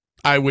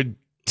 I would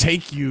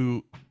take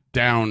you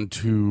down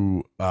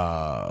to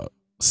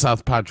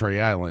South Padre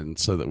Island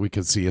so that we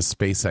could see a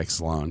SpaceX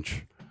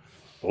launch.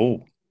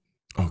 Oh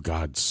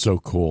God, so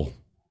cool.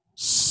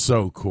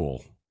 So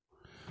cool.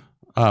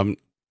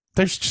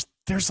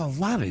 There's a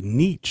lot of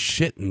neat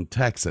shit in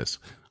Texas.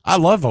 I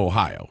love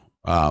Ohio.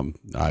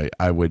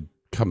 I would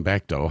come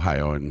back to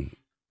Ohio in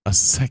a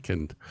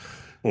second.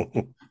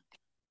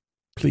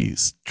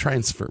 Please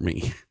transfer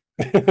me.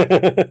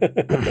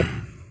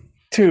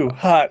 Too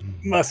hot.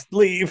 Must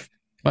leave.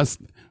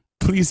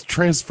 Please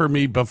transfer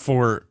me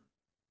before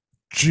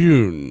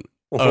June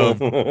of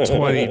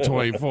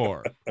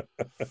 2024.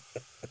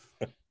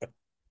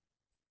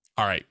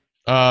 All right.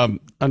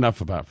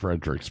 Enough about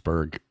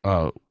Fredericksburg.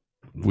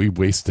 We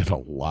wasted a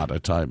lot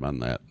of time on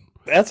that.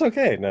 That's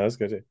okay. No, it's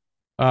good.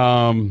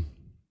 All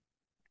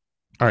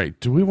right.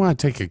 Do we want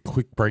to take a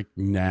quick break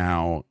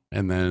now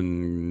and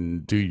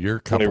then do your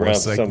couple of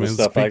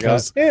segments?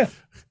 Because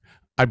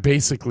I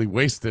basically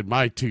wasted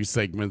my 2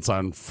 segments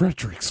on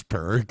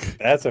Fredericksburg.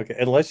 That's okay.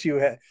 Unless you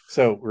have.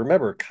 So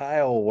remember,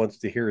 Kyle wants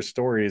to hear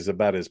stories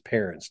about his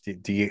parents.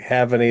 Do you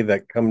have any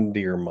that come to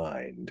your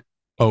mind?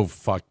 Oh,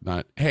 fuck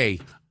not. Hey,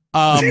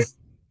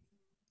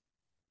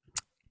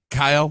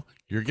 Kyle,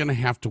 you're going to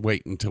have to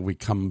wait until we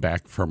come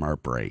back from our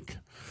break.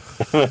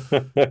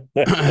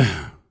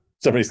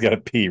 Somebody's got to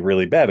pee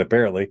really bad,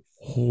 apparently.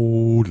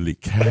 Holy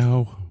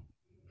cow.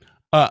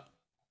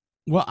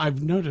 Well,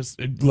 I've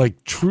noticed,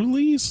 like,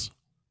 Truly's,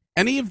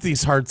 any of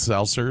these hard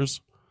seltzers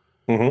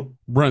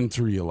run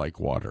through you like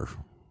water.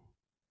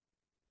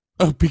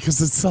 Oh, because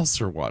it's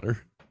seltzer water.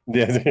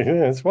 Yeah,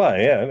 that's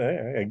why.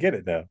 Yeah, I get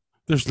it now.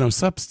 There's no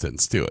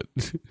substance to it.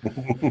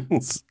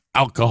 It's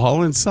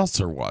alcohol and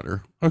seltzer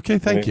water. Okay,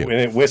 thank you. And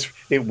it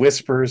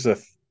whispers a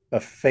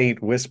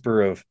faint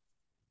whisper of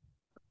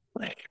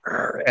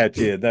flavor at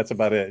you. That's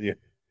about it.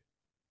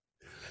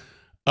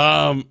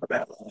 All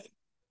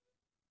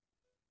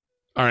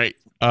right.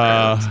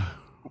 I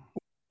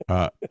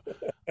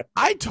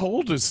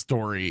told a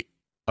story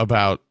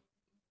about.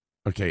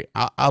 Okay,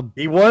 I'll.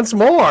 He wants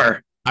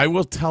more. I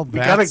will tell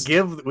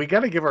that. We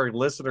gotta give our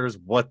listeners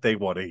what they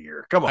want to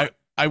hear. Come on.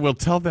 I will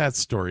tell that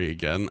story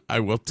again.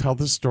 I will tell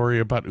the story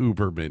about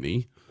Uber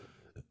Mini.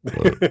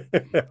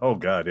 Oh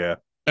God, yeah.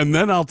 And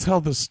then I'll tell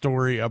the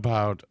story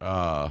about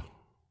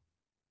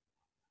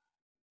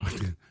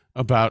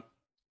about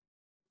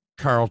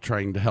Carl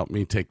trying to help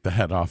me take the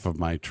head off of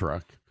my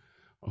truck.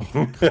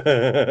 Oh,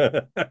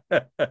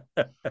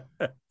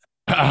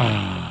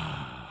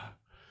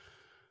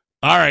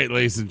 all right,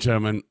 ladies and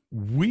gentlemen,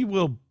 we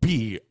will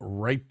be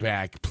right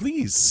back.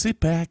 Please sit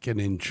back and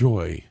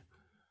enjoy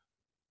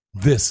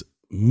this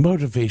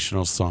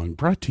motivational song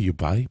brought to you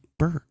by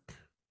Burke.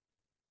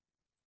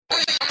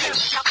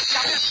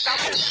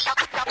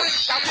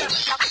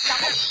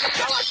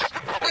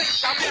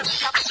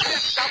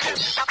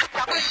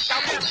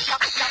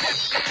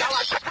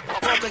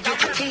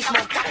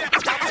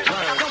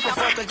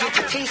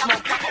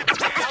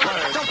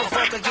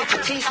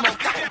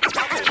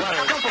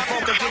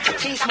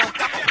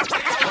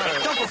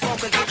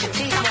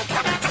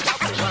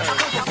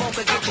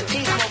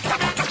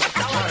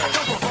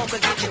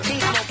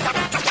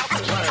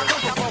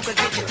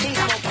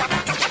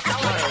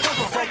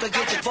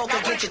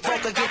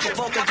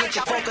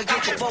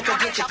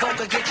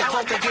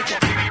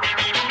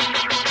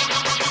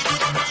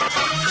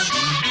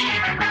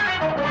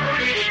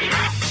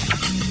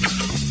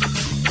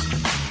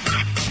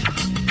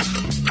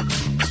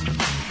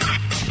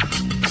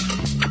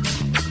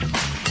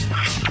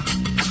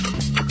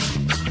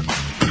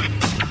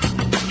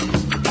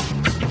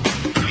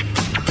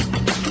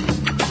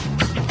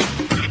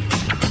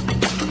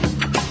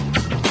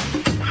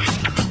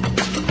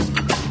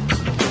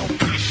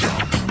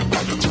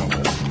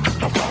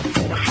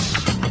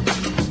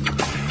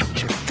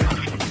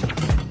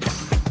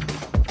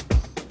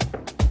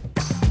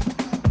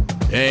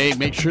 Hey,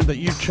 make sure that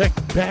you check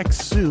back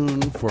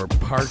soon for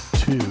part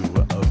 2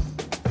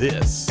 of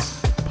this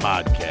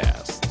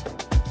podcast.